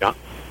there? Yeah,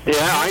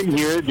 I'm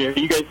here. Are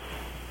you guys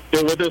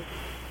still with us?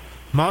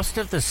 Most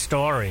of the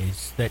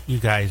stories that you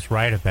guys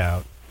write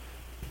about,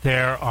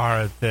 there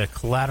are the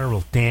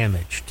collateral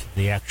damage to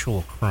the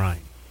actual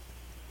crime.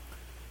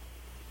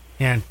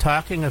 And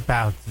talking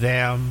about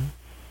them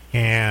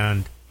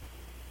and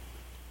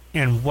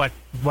what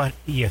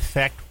the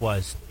effect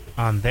was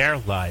on their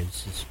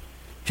lives is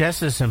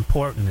just as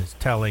important as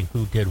telling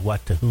who did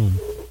what to whom.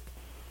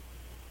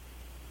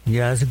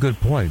 Yeah, that's a good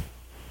point.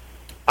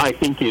 I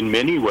think in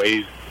many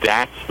ways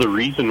that's the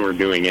reason we're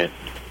doing it.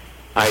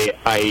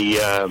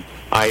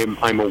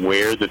 I'm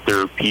aware that there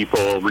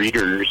are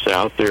readers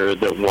out there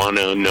that want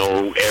to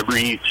know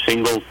every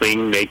single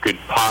thing they could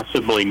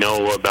possibly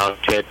know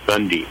about Ted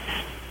Bundy.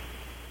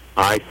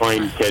 I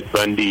find Ted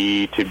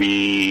Bundy to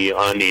be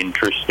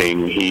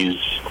uninteresting. He's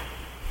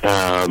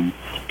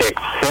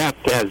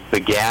except as the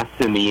gas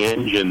in the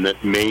engine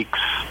that makes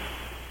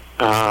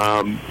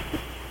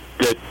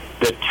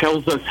that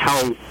tells us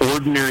how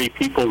ordinary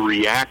people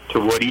react to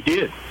what he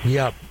did.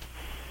 Yep.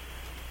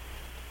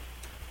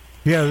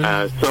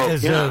 Yeah.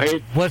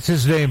 What's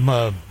his name?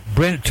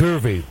 Brent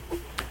Turvey.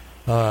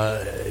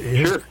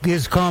 Sure.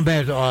 His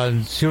comment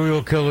on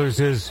serial killers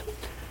is,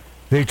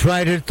 they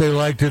tried it, they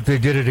liked it, they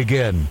did it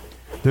again.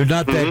 They're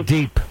not that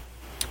deep.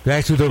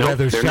 Actually, they're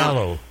rather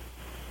shallow. Not.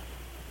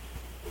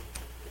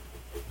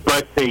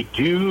 But they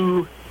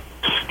do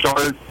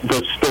start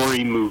the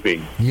story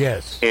moving.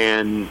 Yes.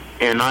 And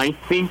I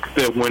think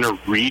that when a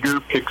reader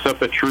picks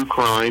up a true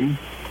crime,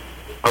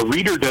 a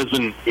reader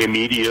doesn't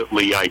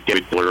immediately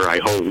identify, I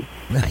hope.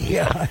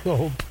 Yeah, I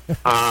hope.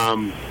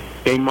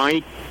 They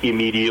might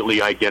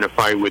immediately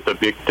identify with the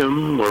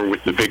victim or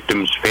with the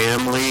victim's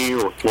family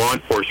or law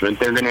enforcement.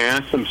 They're going to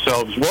ask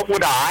themselves, what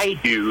would I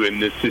do in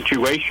this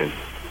situation?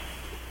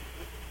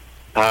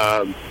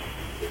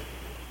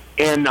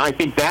 And I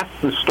think that's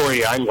the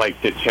story I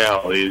like to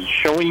tell, is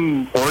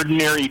showing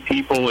ordinary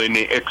people in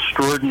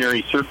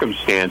extraordinary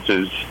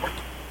circumstances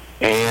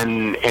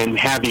and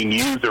having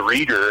you, the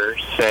reader,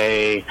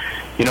 say,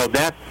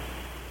 that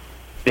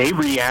they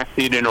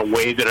reacted in a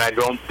way that I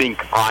don't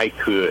think I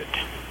could.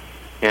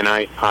 And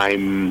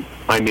I'm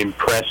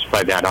impressed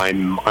by that.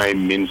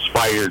 I'm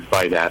inspired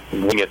by that.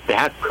 Looking at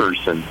that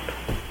person,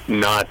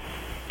 not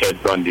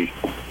Ted Bundy.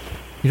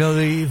 You know,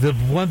 the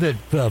one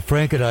that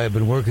Frank and I have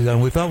been working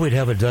on, we thought we'd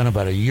have it done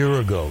about a year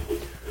ago,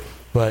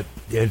 but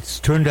it's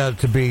turned out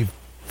to be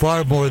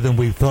far more than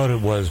we thought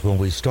it was when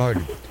we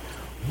started.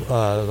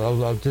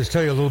 I'll just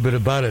tell you a little bit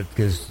about it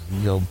because,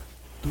 you know,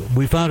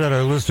 we found out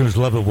our listeners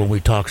love it when we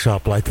talk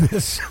shop like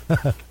this.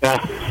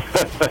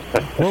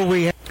 Well,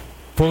 we have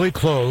fully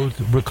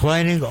clothed,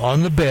 reclining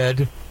on the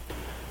bed,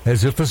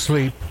 as if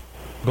asleep,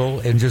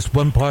 in just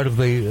one part of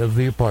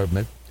the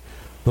apartment.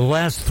 The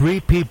last 3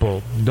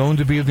 people known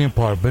to be in the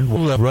apartment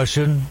were a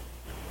Russian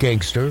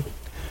gangster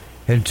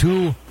and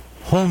 2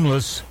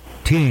 homeless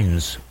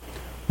teens.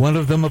 One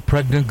of them a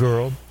pregnant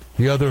girl,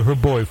 the other her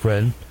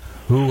boyfriend,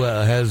 who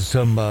has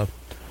some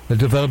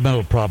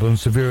developmental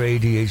problems, severe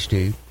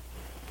ADHD.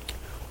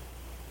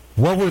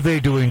 What were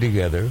they doing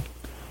together?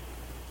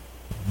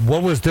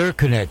 What was their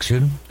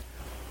connection?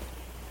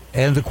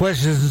 And the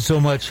question isn't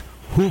so much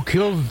who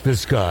killed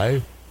this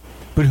guy,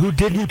 but who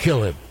didn't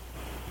kill him.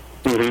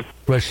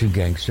 Mm-hmm. Russian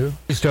gangster.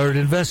 We started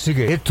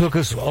investigating. It took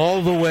us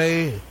all the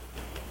way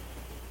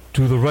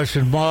to the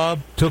Russian mob,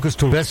 took us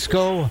to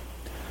Resco,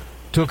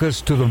 took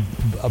us to the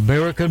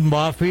American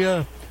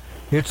mafia.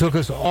 It took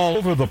us all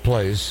over the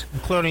place.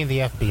 Including the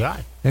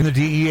FBI. And the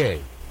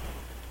DEA.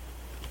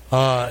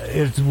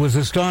 It was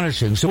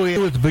astonishing. So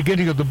at the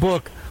beginning of the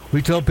book,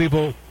 we tell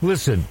people,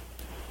 listen,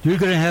 you're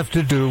going to have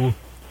to do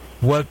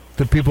what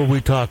the people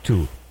we talk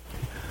to.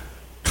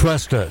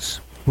 Trust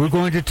us. We're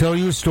going to tell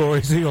you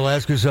stories and you'll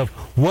ask yourself,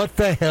 what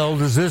the hell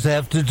does this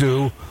have to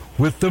do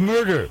with the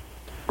murder?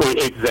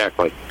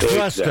 Exactly.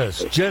 Trust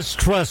us. Just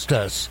trust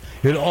us.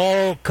 It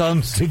all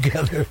comes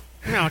together.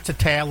 You know, it's a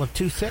tale of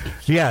 2 cities.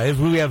 Yeah,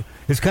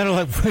 it's kind of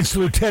like French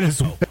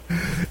lieutenants.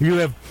 You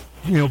have,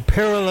 you know,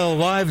 parallel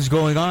lives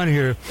going on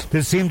here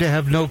that seem to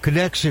have no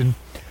connection.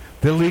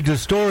 That lead to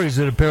stories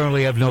that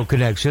apparently have no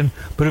connection.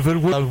 But if it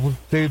will,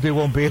 they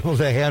won't be able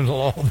to handle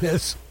all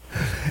this.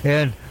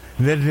 And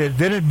then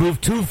it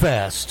moved too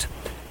fast.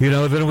 You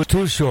know, then it was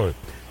too short.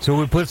 So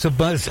we put some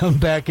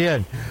back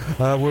in.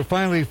 We're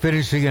finally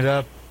finishing it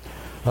up.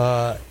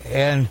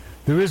 And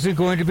there isn't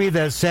going to be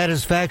that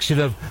satisfaction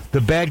of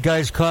the bad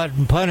guys caught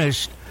and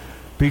punished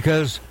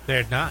because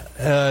they're not.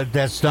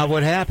 That's not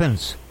what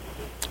happens.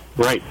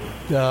 Right.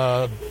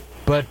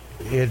 But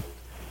it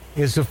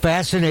is a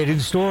fascinating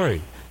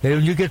story.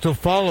 And you get to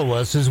follow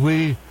us as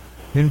we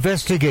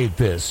investigate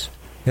this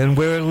and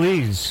where it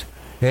leads.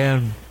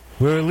 And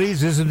where it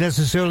leads isn't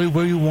necessarily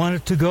where you want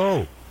it to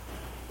go.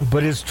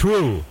 But it's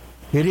true.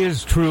 It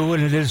is true,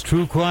 and it is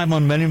true crime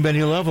on many,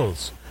 many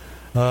levels.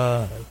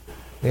 And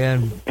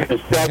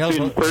has that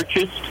been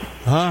purchased?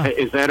 Huh?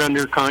 Is that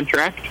under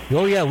contract?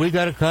 Oh, yeah, we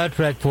got a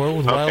contract for it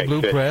with Wild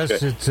Blue good, Press.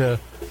 Good.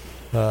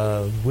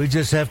 It's we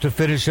just have to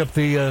finish up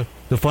the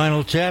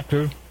final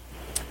chapter.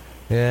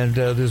 And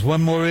there's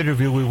one more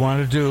interview we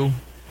want to do,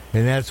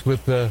 and that's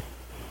with the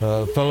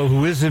fellow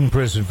who is in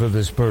prison for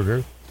this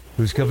murder,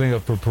 who's coming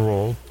up for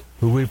parole,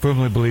 who we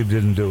firmly believe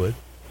didn't do it,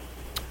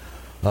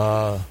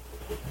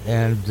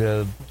 and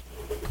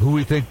who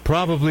we think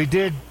probably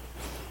did,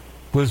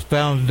 was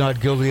found not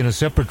guilty in a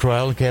separate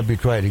trial and can't be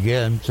tried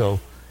again. So,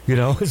 you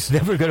know, it's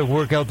never going to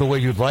work out the way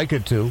you'd like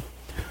it to.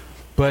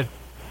 But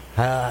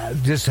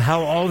just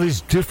how all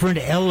these different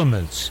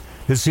elements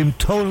that seem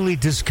totally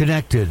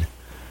disconnected,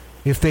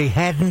 if they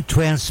hadn't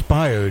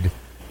transpired,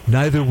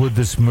 neither would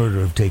this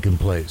murder have taken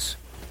place.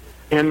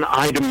 And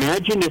I'd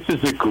imagine this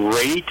is a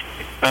great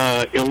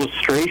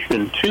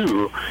illustration,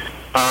 too,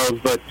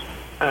 of,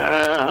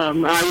 I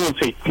won't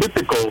say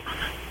typical,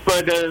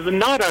 but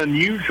not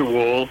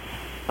unusual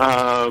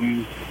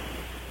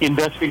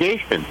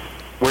investigation,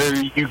 where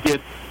you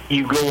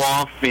go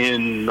off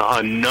in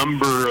a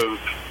number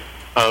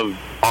of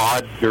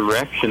odd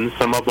directions,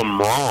 some of them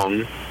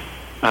wrong,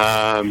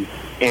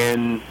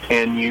 and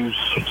you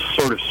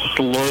sort of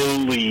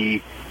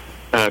slowly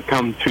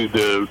come to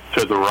the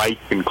right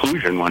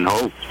conclusion, one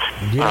hopes.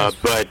 Yes.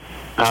 But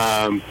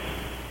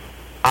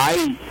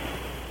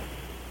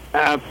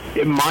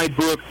in my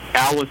book,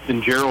 Alice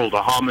and Gerald,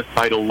 a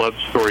homicidal love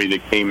story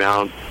that came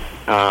out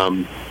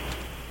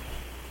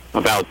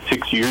about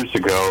 6 years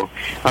ago,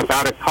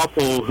 about a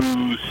couple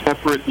who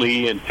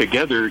separately and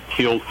together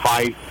killed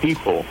 5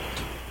 people.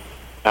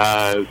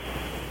 I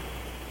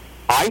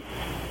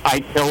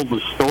tell the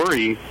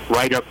story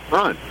right up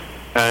front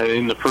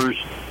in the first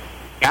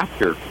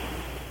chapter.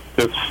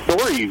 The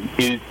story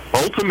is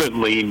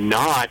ultimately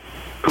not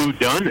who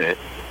done it,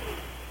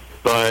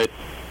 but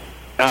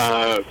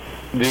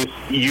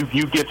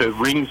you get a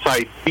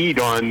ringside seat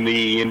on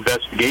the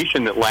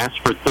investigation that lasts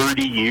for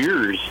 30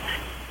 years,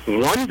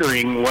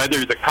 wondering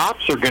whether the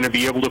cops are going to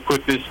be able to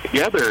put this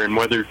together and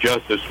whether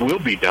justice will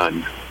be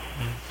done.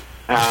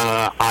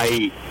 A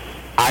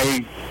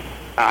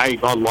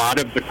lot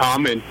of the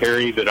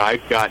commentary that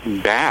I've gotten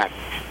back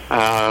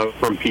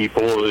from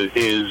people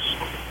is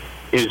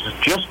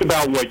just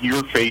about what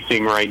you're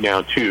facing right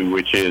now too,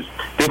 which is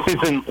this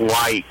isn't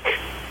like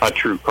a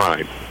true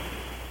crime.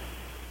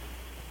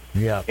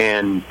 Yeah.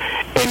 And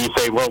you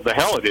say, well, the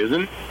hell it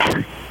isn't.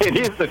 It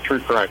is the true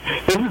crime.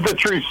 This is the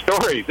true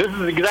story. This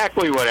is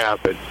exactly what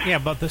happened. Yeah,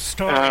 but the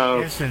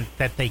story isn't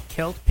that they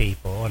killed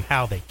people and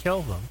how they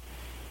killed them.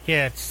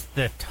 It's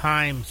the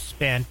time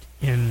spent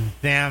in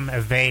them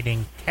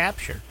evading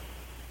capture.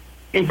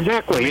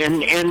 Exactly,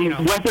 and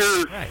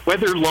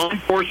whether law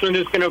enforcement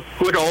is going to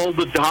put all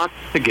the dots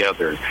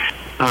together,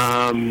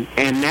 and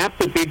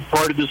that's a big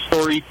part of the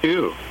story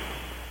too.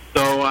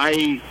 So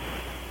I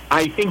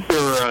think there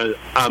are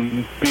a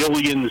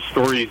billion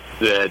stories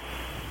that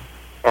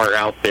are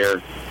out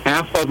there.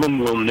 Half of them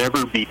will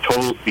never be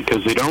told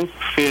because they don't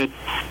fit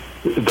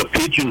the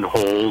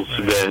pigeonholes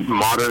that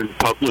modern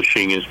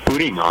publishing is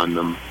putting on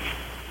them.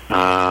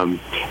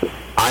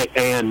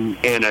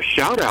 And a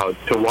shout out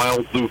to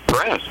Wild Blue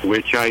Press,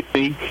 which I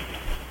think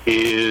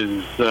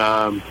is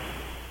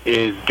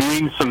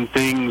doing some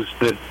things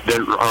that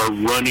are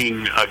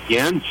running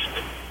against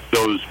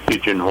those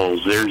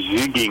pigeonholes. They're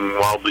zigging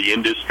while the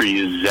industry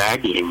is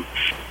zagging,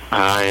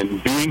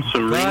 and doing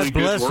some really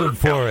good work. God bless them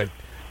for it.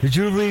 Did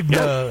you read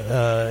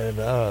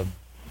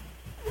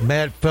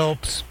Matt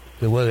Phelps?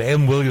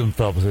 M. William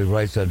Phelps, he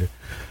writes under.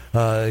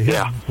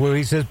 Where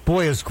he says,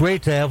 "Boy, it's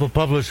great to have a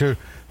publisher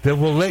that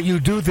will let you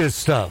do this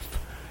stuff."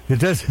 It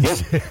doesn't,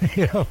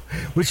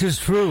 which is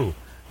true.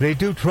 They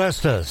do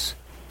trust us,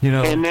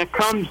 And that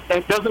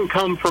doesn't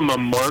come from a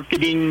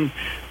marketing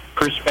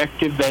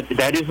perspective.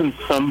 That isn't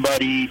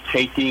somebody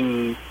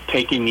taking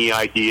the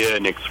idea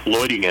and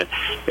exploiting it.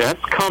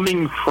 That's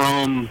coming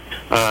from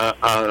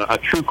a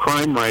true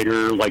crime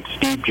writer like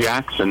Steve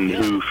Jackson,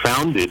 who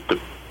founded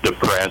the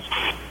press,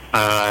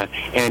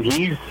 and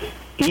he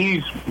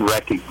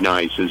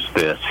recognizes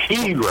this.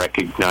 He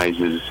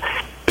recognizes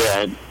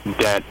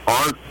that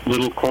our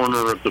little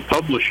corner of the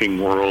publishing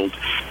world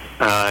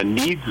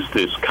needs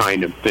this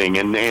kind of thing,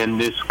 and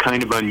this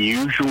kind of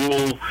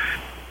unusual,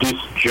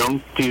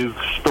 disjunctive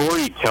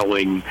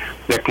storytelling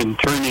that can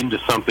turn into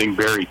something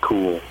very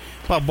cool.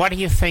 Well, what do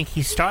you think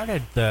he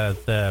started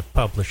the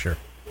publisher?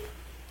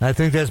 I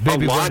think that's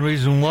maybe one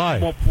reason why.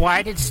 Well,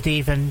 why did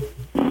Stephen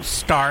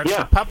start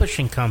the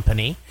publishing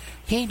company?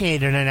 He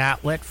needed an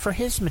outlet for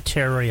his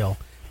material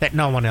that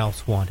no one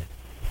else wanted.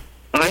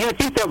 I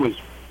think that was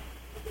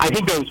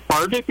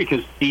part of it,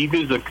 because Steve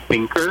is a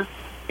thinker,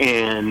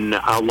 and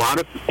a lot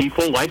of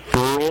people like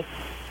Burl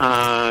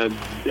that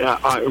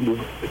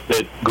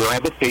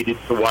gravitated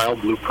to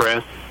Wild Blue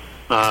Press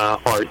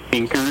are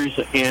thinkers,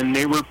 and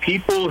they were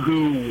people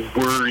who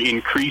were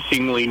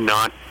increasingly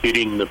not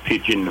fitting the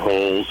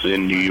pigeonholes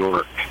in New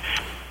York.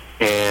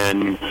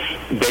 And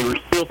they were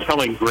still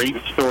telling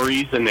great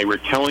stories, and they were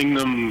telling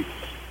them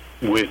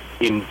with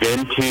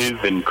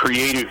inventive and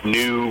creative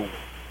new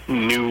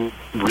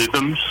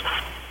rhythms,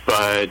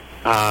 but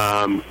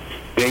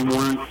they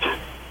weren't.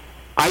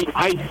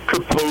 I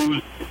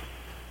proposed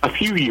a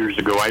few years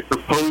ago. I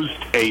proposed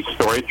a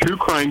true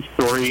crime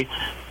story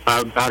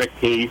about a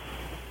case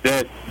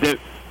that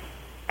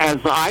as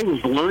I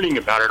was learning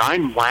about it,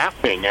 I'm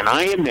laughing, and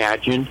I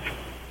imagined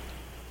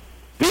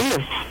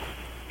this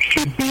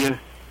should be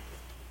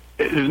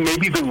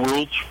maybe the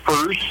world's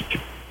first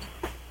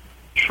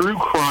true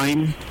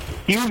crime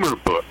humor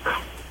book.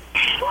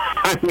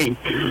 I mean,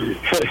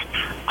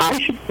 I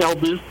should tell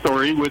this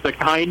story with a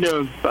kind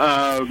of,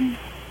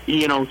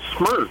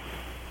 smirk.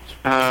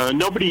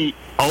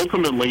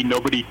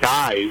 Nobody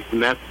dies,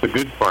 and that's the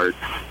good part.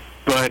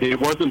 But it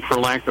wasn't for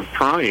lack of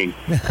trying.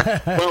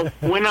 Well,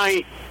 when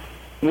I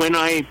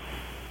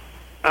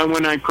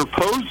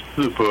proposed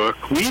the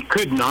book, we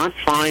could not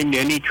find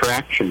any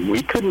traction.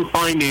 We couldn't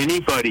find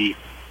anybody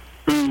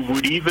who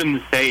would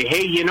even say,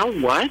 "Hey, you know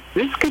what?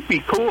 This could be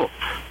cool."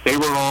 They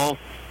were all,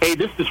 "Hey,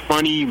 this is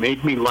funny. You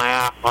made me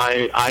laugh.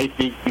 I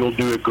think you'll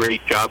do a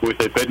great job with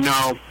it." But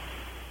no,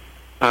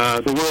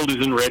 the world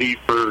isn't ready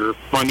for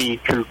funny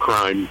true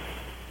crime.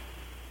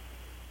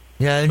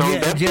 Yeah,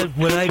 and yet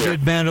when I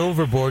did Man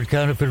Overboard,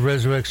 Counterfeit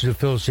Resurrection of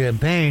Phil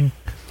Champagne,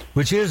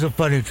 which is a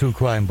funny true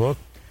crime book,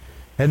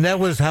 and that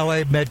was how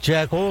I met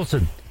Jack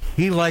Olson.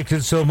 He liked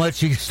it so much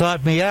he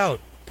sought me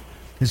out.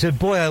 He said,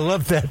 "Boy, I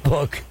love that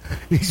book."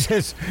 He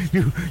says,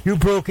 you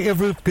broke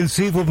every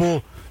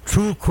conceivable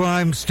true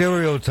crime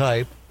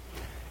stereotype,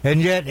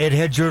 and yet it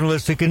had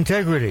journalistic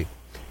integrity.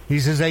 He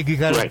says, "Hey, you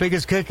got the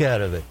biggest kick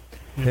out of it."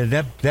 And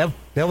that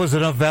was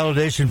enough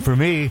validation for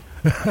me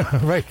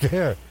right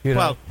there.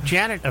 Well,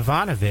 Janet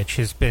Ivanovich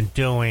has been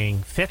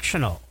doing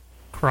fictional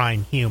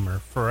crime humor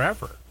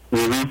forever.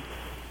 Mm-hmm.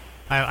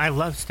 I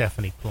love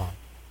Stephanie Plum.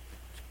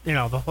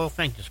 The whole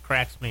thing just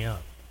cracks me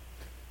up.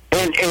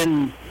 And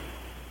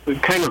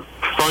kind of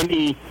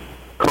funny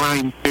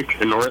crime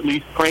fiction, or at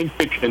least crime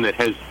fiction that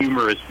has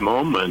humorous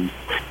moments,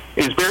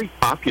 is very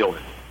popular.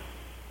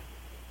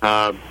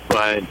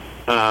 But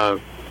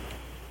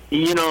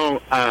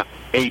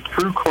a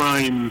true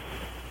crime,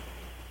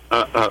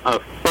 a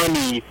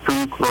funny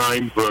true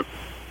crime book,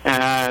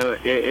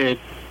 it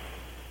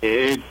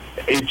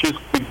just,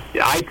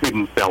 I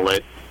couldn't sell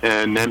it,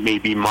 and that may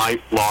be my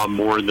flaw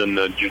more than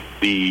the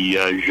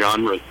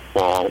genre's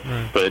flaw.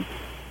 But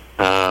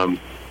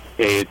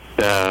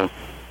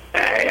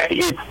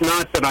It's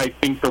not that I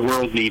think the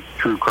world needs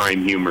true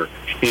crime humor.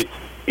 It's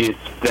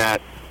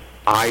that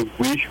I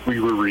wish we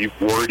were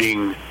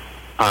rewarding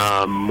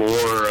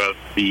more of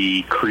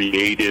the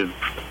creative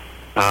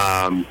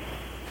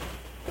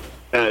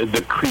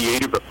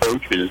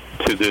approaches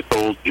to this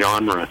old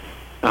genre.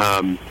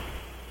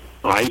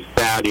 I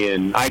sat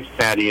in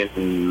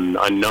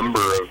a number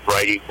of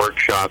writing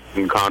workshops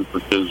and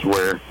conferences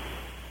where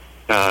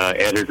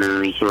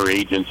editors or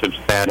agents have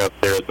sat up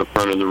there at the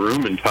front of the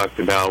room and talked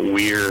about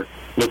we're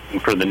looking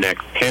for the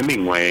next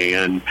Hemingway,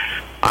 and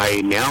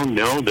I now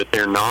know that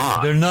they're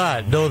not. They're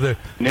not. No, they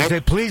say,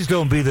 please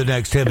don't be the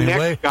next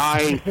Hemingway. The next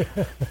guy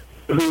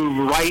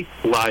who writes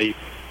like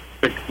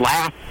the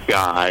last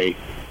guy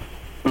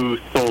who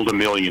sold 1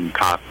 million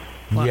copies.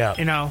 Well, yeah.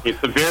 You know,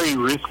 it's a very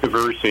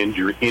risk-averse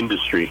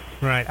industry.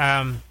 Right.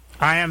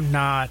 I am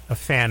not a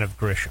fan of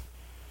Grisham.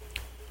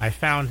 I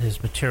found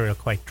his material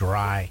quite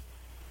dry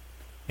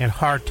and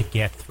hard to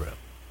get through.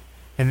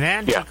 And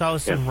then he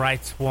goes and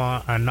writes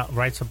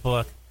a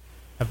book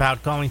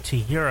about going to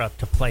Europe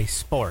to play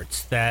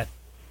sports that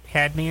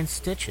had me in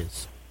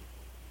stitches.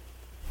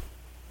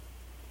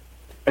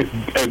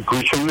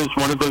 Grisham is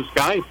one of those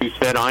guys who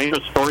said, I am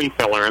a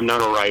storyteller, I'm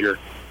not a writer.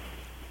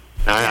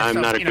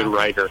 I'm not a good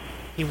writer.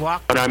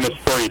 But I'm a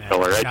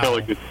storyteller. I tell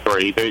a good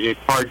story. It's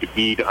hard to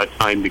beat A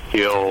Time to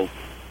Kill.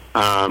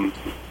 And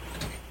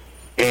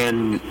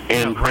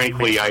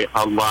frankly,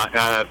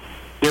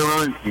 there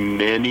aren't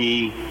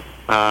many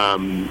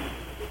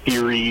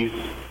series,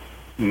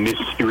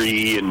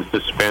 mystery, and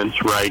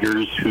suspense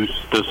writers who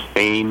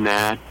sustain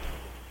that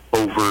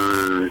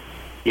over,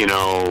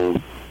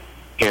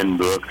 10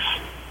 books.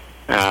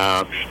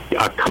 A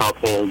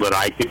couple that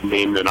I could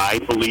name that I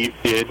believe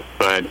did,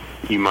 but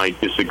you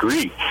might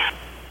disagree.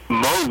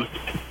 Most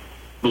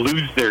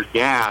lose their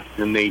gas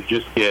and they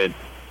just get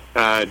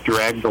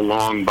dragged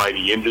along by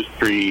the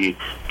industry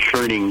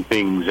churning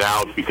things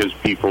out because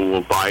people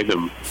will buy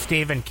them.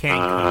 Stephen King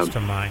comes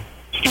to mind.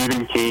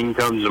 Stephen King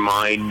comes to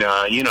mind.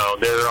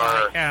 There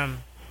are...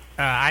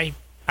 I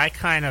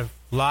kind of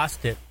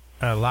lost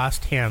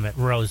him at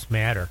Rose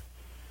Madder.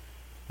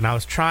 And I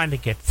was trying to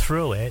get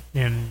through it,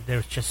 and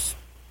there's just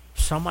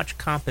so much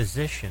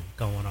composition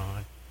going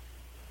on.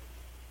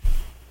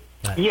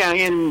 But. Yeah,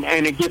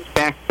 and it gets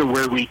back to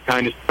where we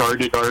kind of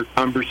started our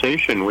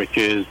conversation, which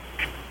is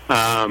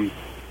a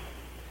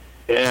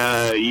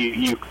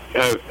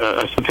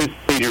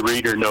sophisticated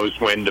reader knows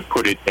when to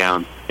put it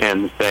down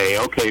and say,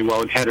 okay,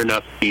 well, I've had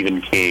enough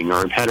Stephen King, or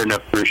I've had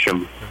enough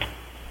Grisham,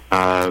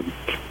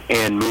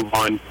 and move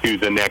on to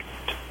the next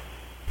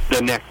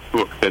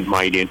book that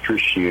might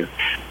interest you.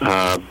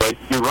 But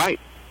you're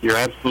right. You're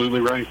absolutely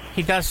right.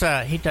 He does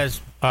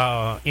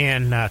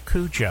in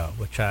Cujo,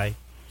 which I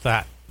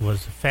thought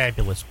was a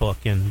fabulous book,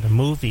 and the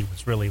movie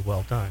was really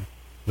well done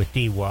with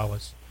Dee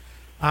Wallace.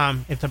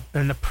 In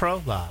the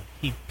prologue,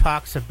 he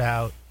talks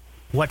about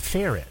what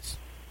fear is.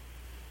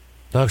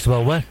 Talks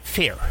about what?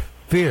 Fear.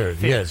 Fear.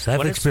 Yes,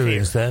 I've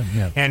experienced that.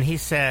 Yeah. And he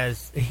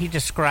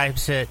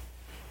describes it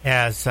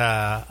as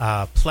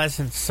a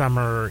pleasant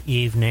summer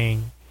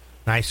evening,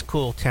 nice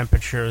cool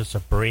temperatures, a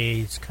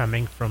breeze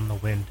coming from the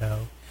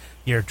window.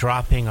 You're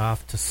dropping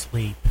off to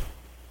sleep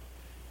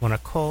when a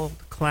cold,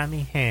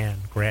 clammy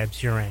hand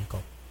grabs your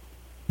ankle.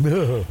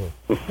 Well,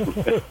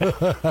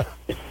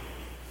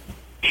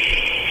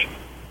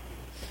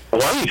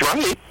 he's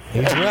right.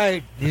 He's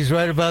right. He's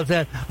right about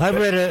that. I've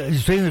read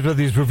speaking of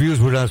these reviews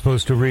we're not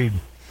supposed to read.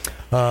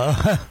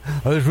 I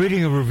was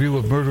reading a review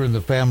of Murder in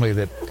the Family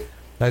that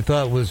I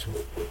thought was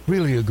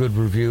really a good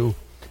review.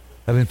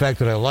 I mean, in fact,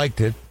 that I liked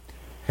it.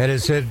 And it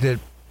said that,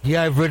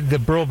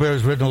 Burl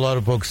Bare's written a lot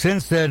of books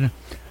since then,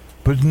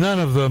 but none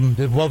of them,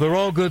 while they're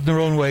all good in their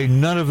own way,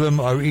 none of them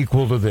are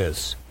equal to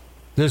this.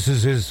 This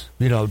is his,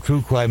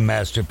 true crime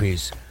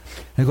masterpiece.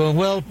 And going,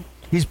 well,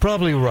 he's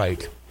probably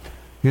right.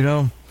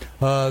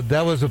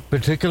 That was a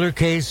particular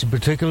case, a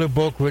particular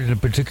book written a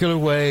particular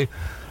way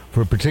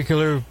for a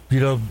particular,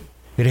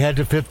 it had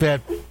to fit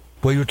that,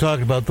 what you were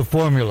talking about, the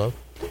formula.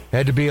 It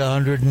had to be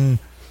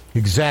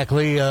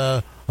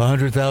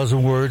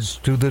 100,000 words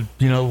to the,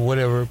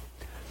 whatever.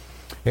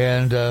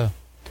 And it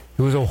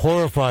was a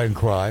horrifying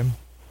crime.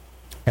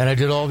 And I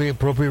did all the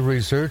appropriate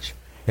research.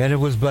 And it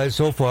was by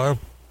so far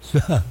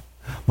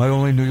my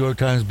only New York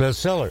Times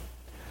bestseller.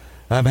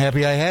 I'm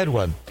happy I had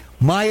one.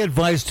 My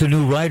advice to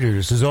new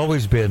writers has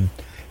always been,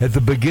 at the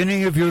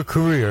beginning of your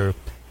career,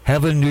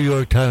 have a New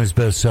York Times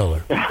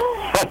bestseller.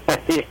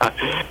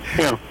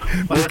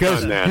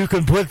 Because you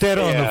can put that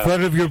on the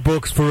front of your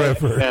books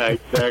forever. Yeah,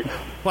 exactly.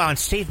 Well, and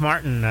Steve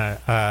Martin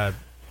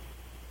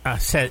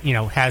said,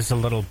 has a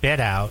little bit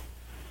out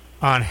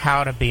on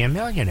how to be a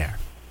millionaire.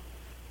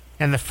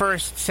 And the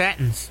first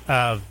sentence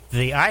of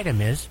the item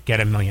is, get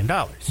 $1 million.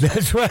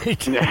 That's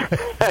right.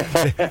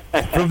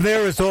 From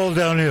there, it's all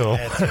downhill.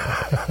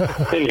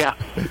 Yeah.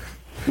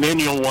 Then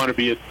you'll want to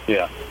be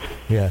Yeah.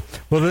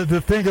 Well, the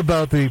thing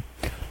about the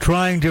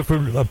trying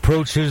different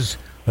approaches,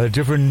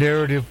 different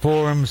narrative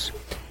forms,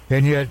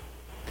 and yet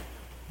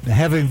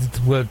having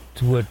what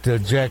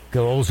Jack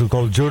also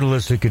called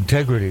journalistic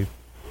integrity,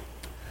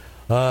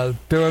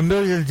 There are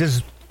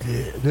millions.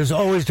 There's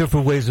always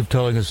different ways of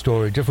telling a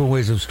story, different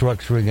ways of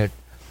structuring it.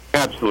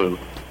 Absolutely.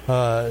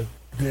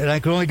 And I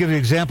can only give you an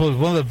example of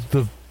one of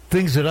the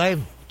things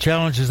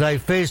challenges I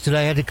faced, and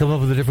I had to come up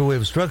with a different way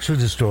of structuring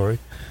the story,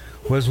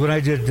 was when I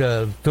did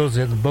the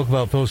book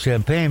about Phil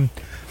Champagne.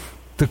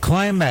 The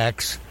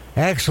climax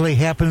actually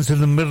happens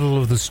in the middle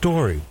of the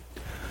story.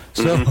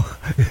 So,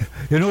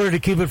 in order to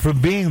keep it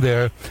from being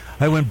there,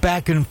 I went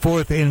back and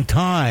forth in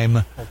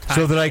time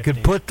so that I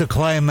could put the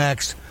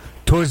climax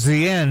towards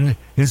the end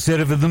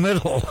instead of in the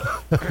middle.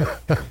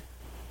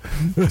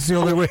 That's the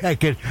only way I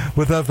could,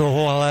 without the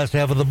whole last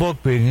half of the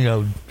book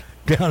being,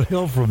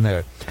 downhill from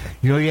there.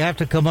 You have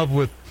to come up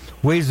with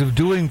ways of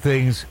doing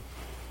things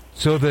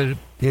so that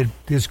it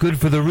is good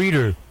for the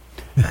reader.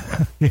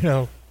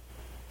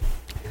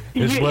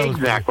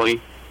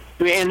 Exactly.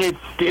 And it's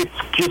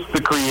just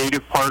the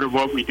creative part of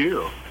what we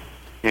do.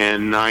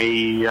 And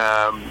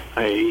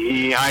I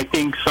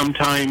think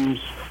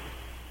sometimes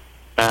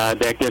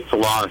that gets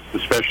lost,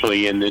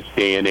 especially in this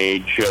day and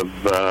age of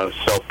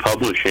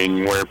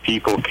self-publishing, where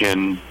people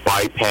can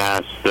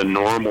bypass the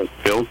normal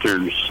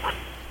filters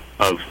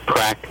of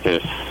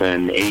practice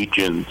and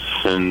agents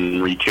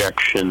and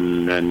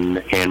rejection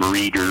and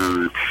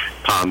reader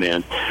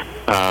comment.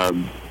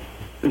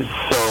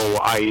 So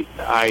I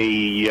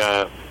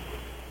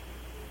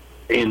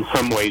in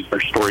some ways, our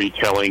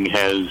storytelling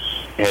has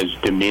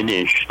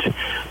diminished.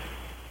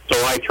 So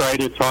I try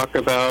to talk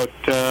about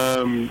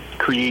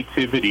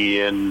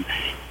creativity and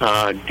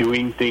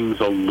doing things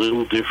a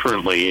little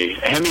differently.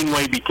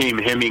 Hemingway became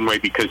Hemingway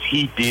because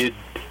he did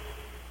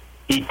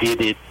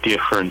it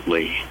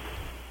differently.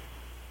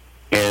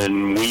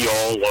 And we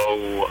all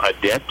owe a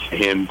debt to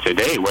him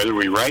today, whether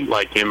we write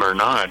like him or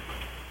not.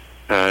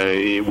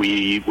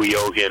 We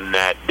owe him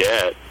that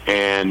debt,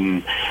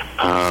 and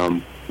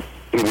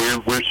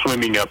we're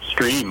swimming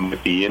upstream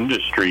with the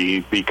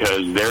industry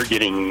because they're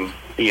getting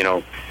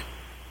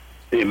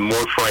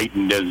more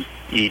frightened as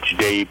each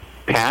day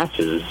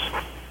passes,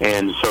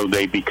 and so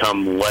they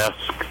become less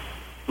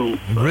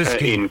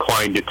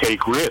inclined to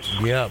take risks.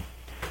 Yeah.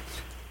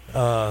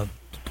 I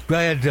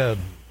had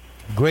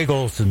Greg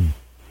Olson.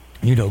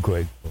 You know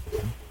Greg.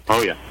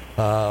 Oh, yeah.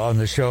 On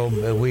the show.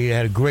 We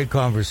had a great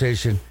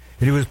conversation,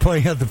 and he was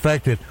pointing out the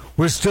fact that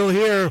we're still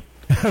here.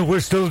 We're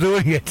still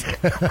doing it.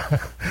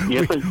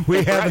 Yes,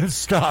 we haven't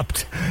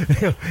stopped.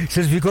 He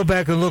says, if you go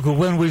back and look at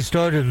when we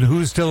started and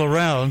who's still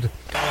around,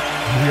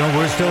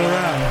 we're still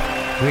around.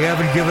 We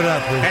haven't given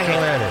up. We're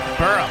still at it.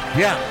 Burrow.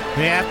 Yeah.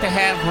 We have to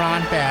have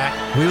Ron back.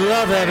 We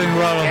love having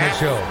Ron on the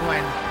show.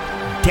 When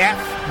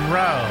Death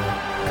Row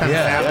comes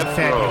out in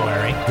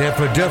February. They're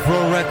for Death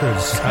Row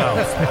Records. Oh.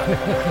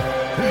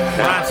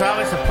 Ron, it's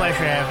always a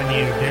pleasure having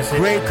you visit.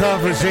 Great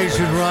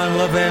conversation, Ron.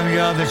 Love having you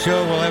on the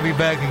show. We'll have you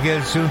back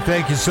again soon.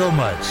 Thank you so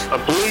much.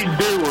 Please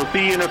do. We'll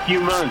see you in a few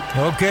months.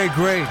 Okay,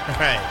 great. All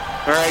right.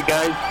 All right,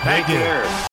 guys. Thank you. Take care.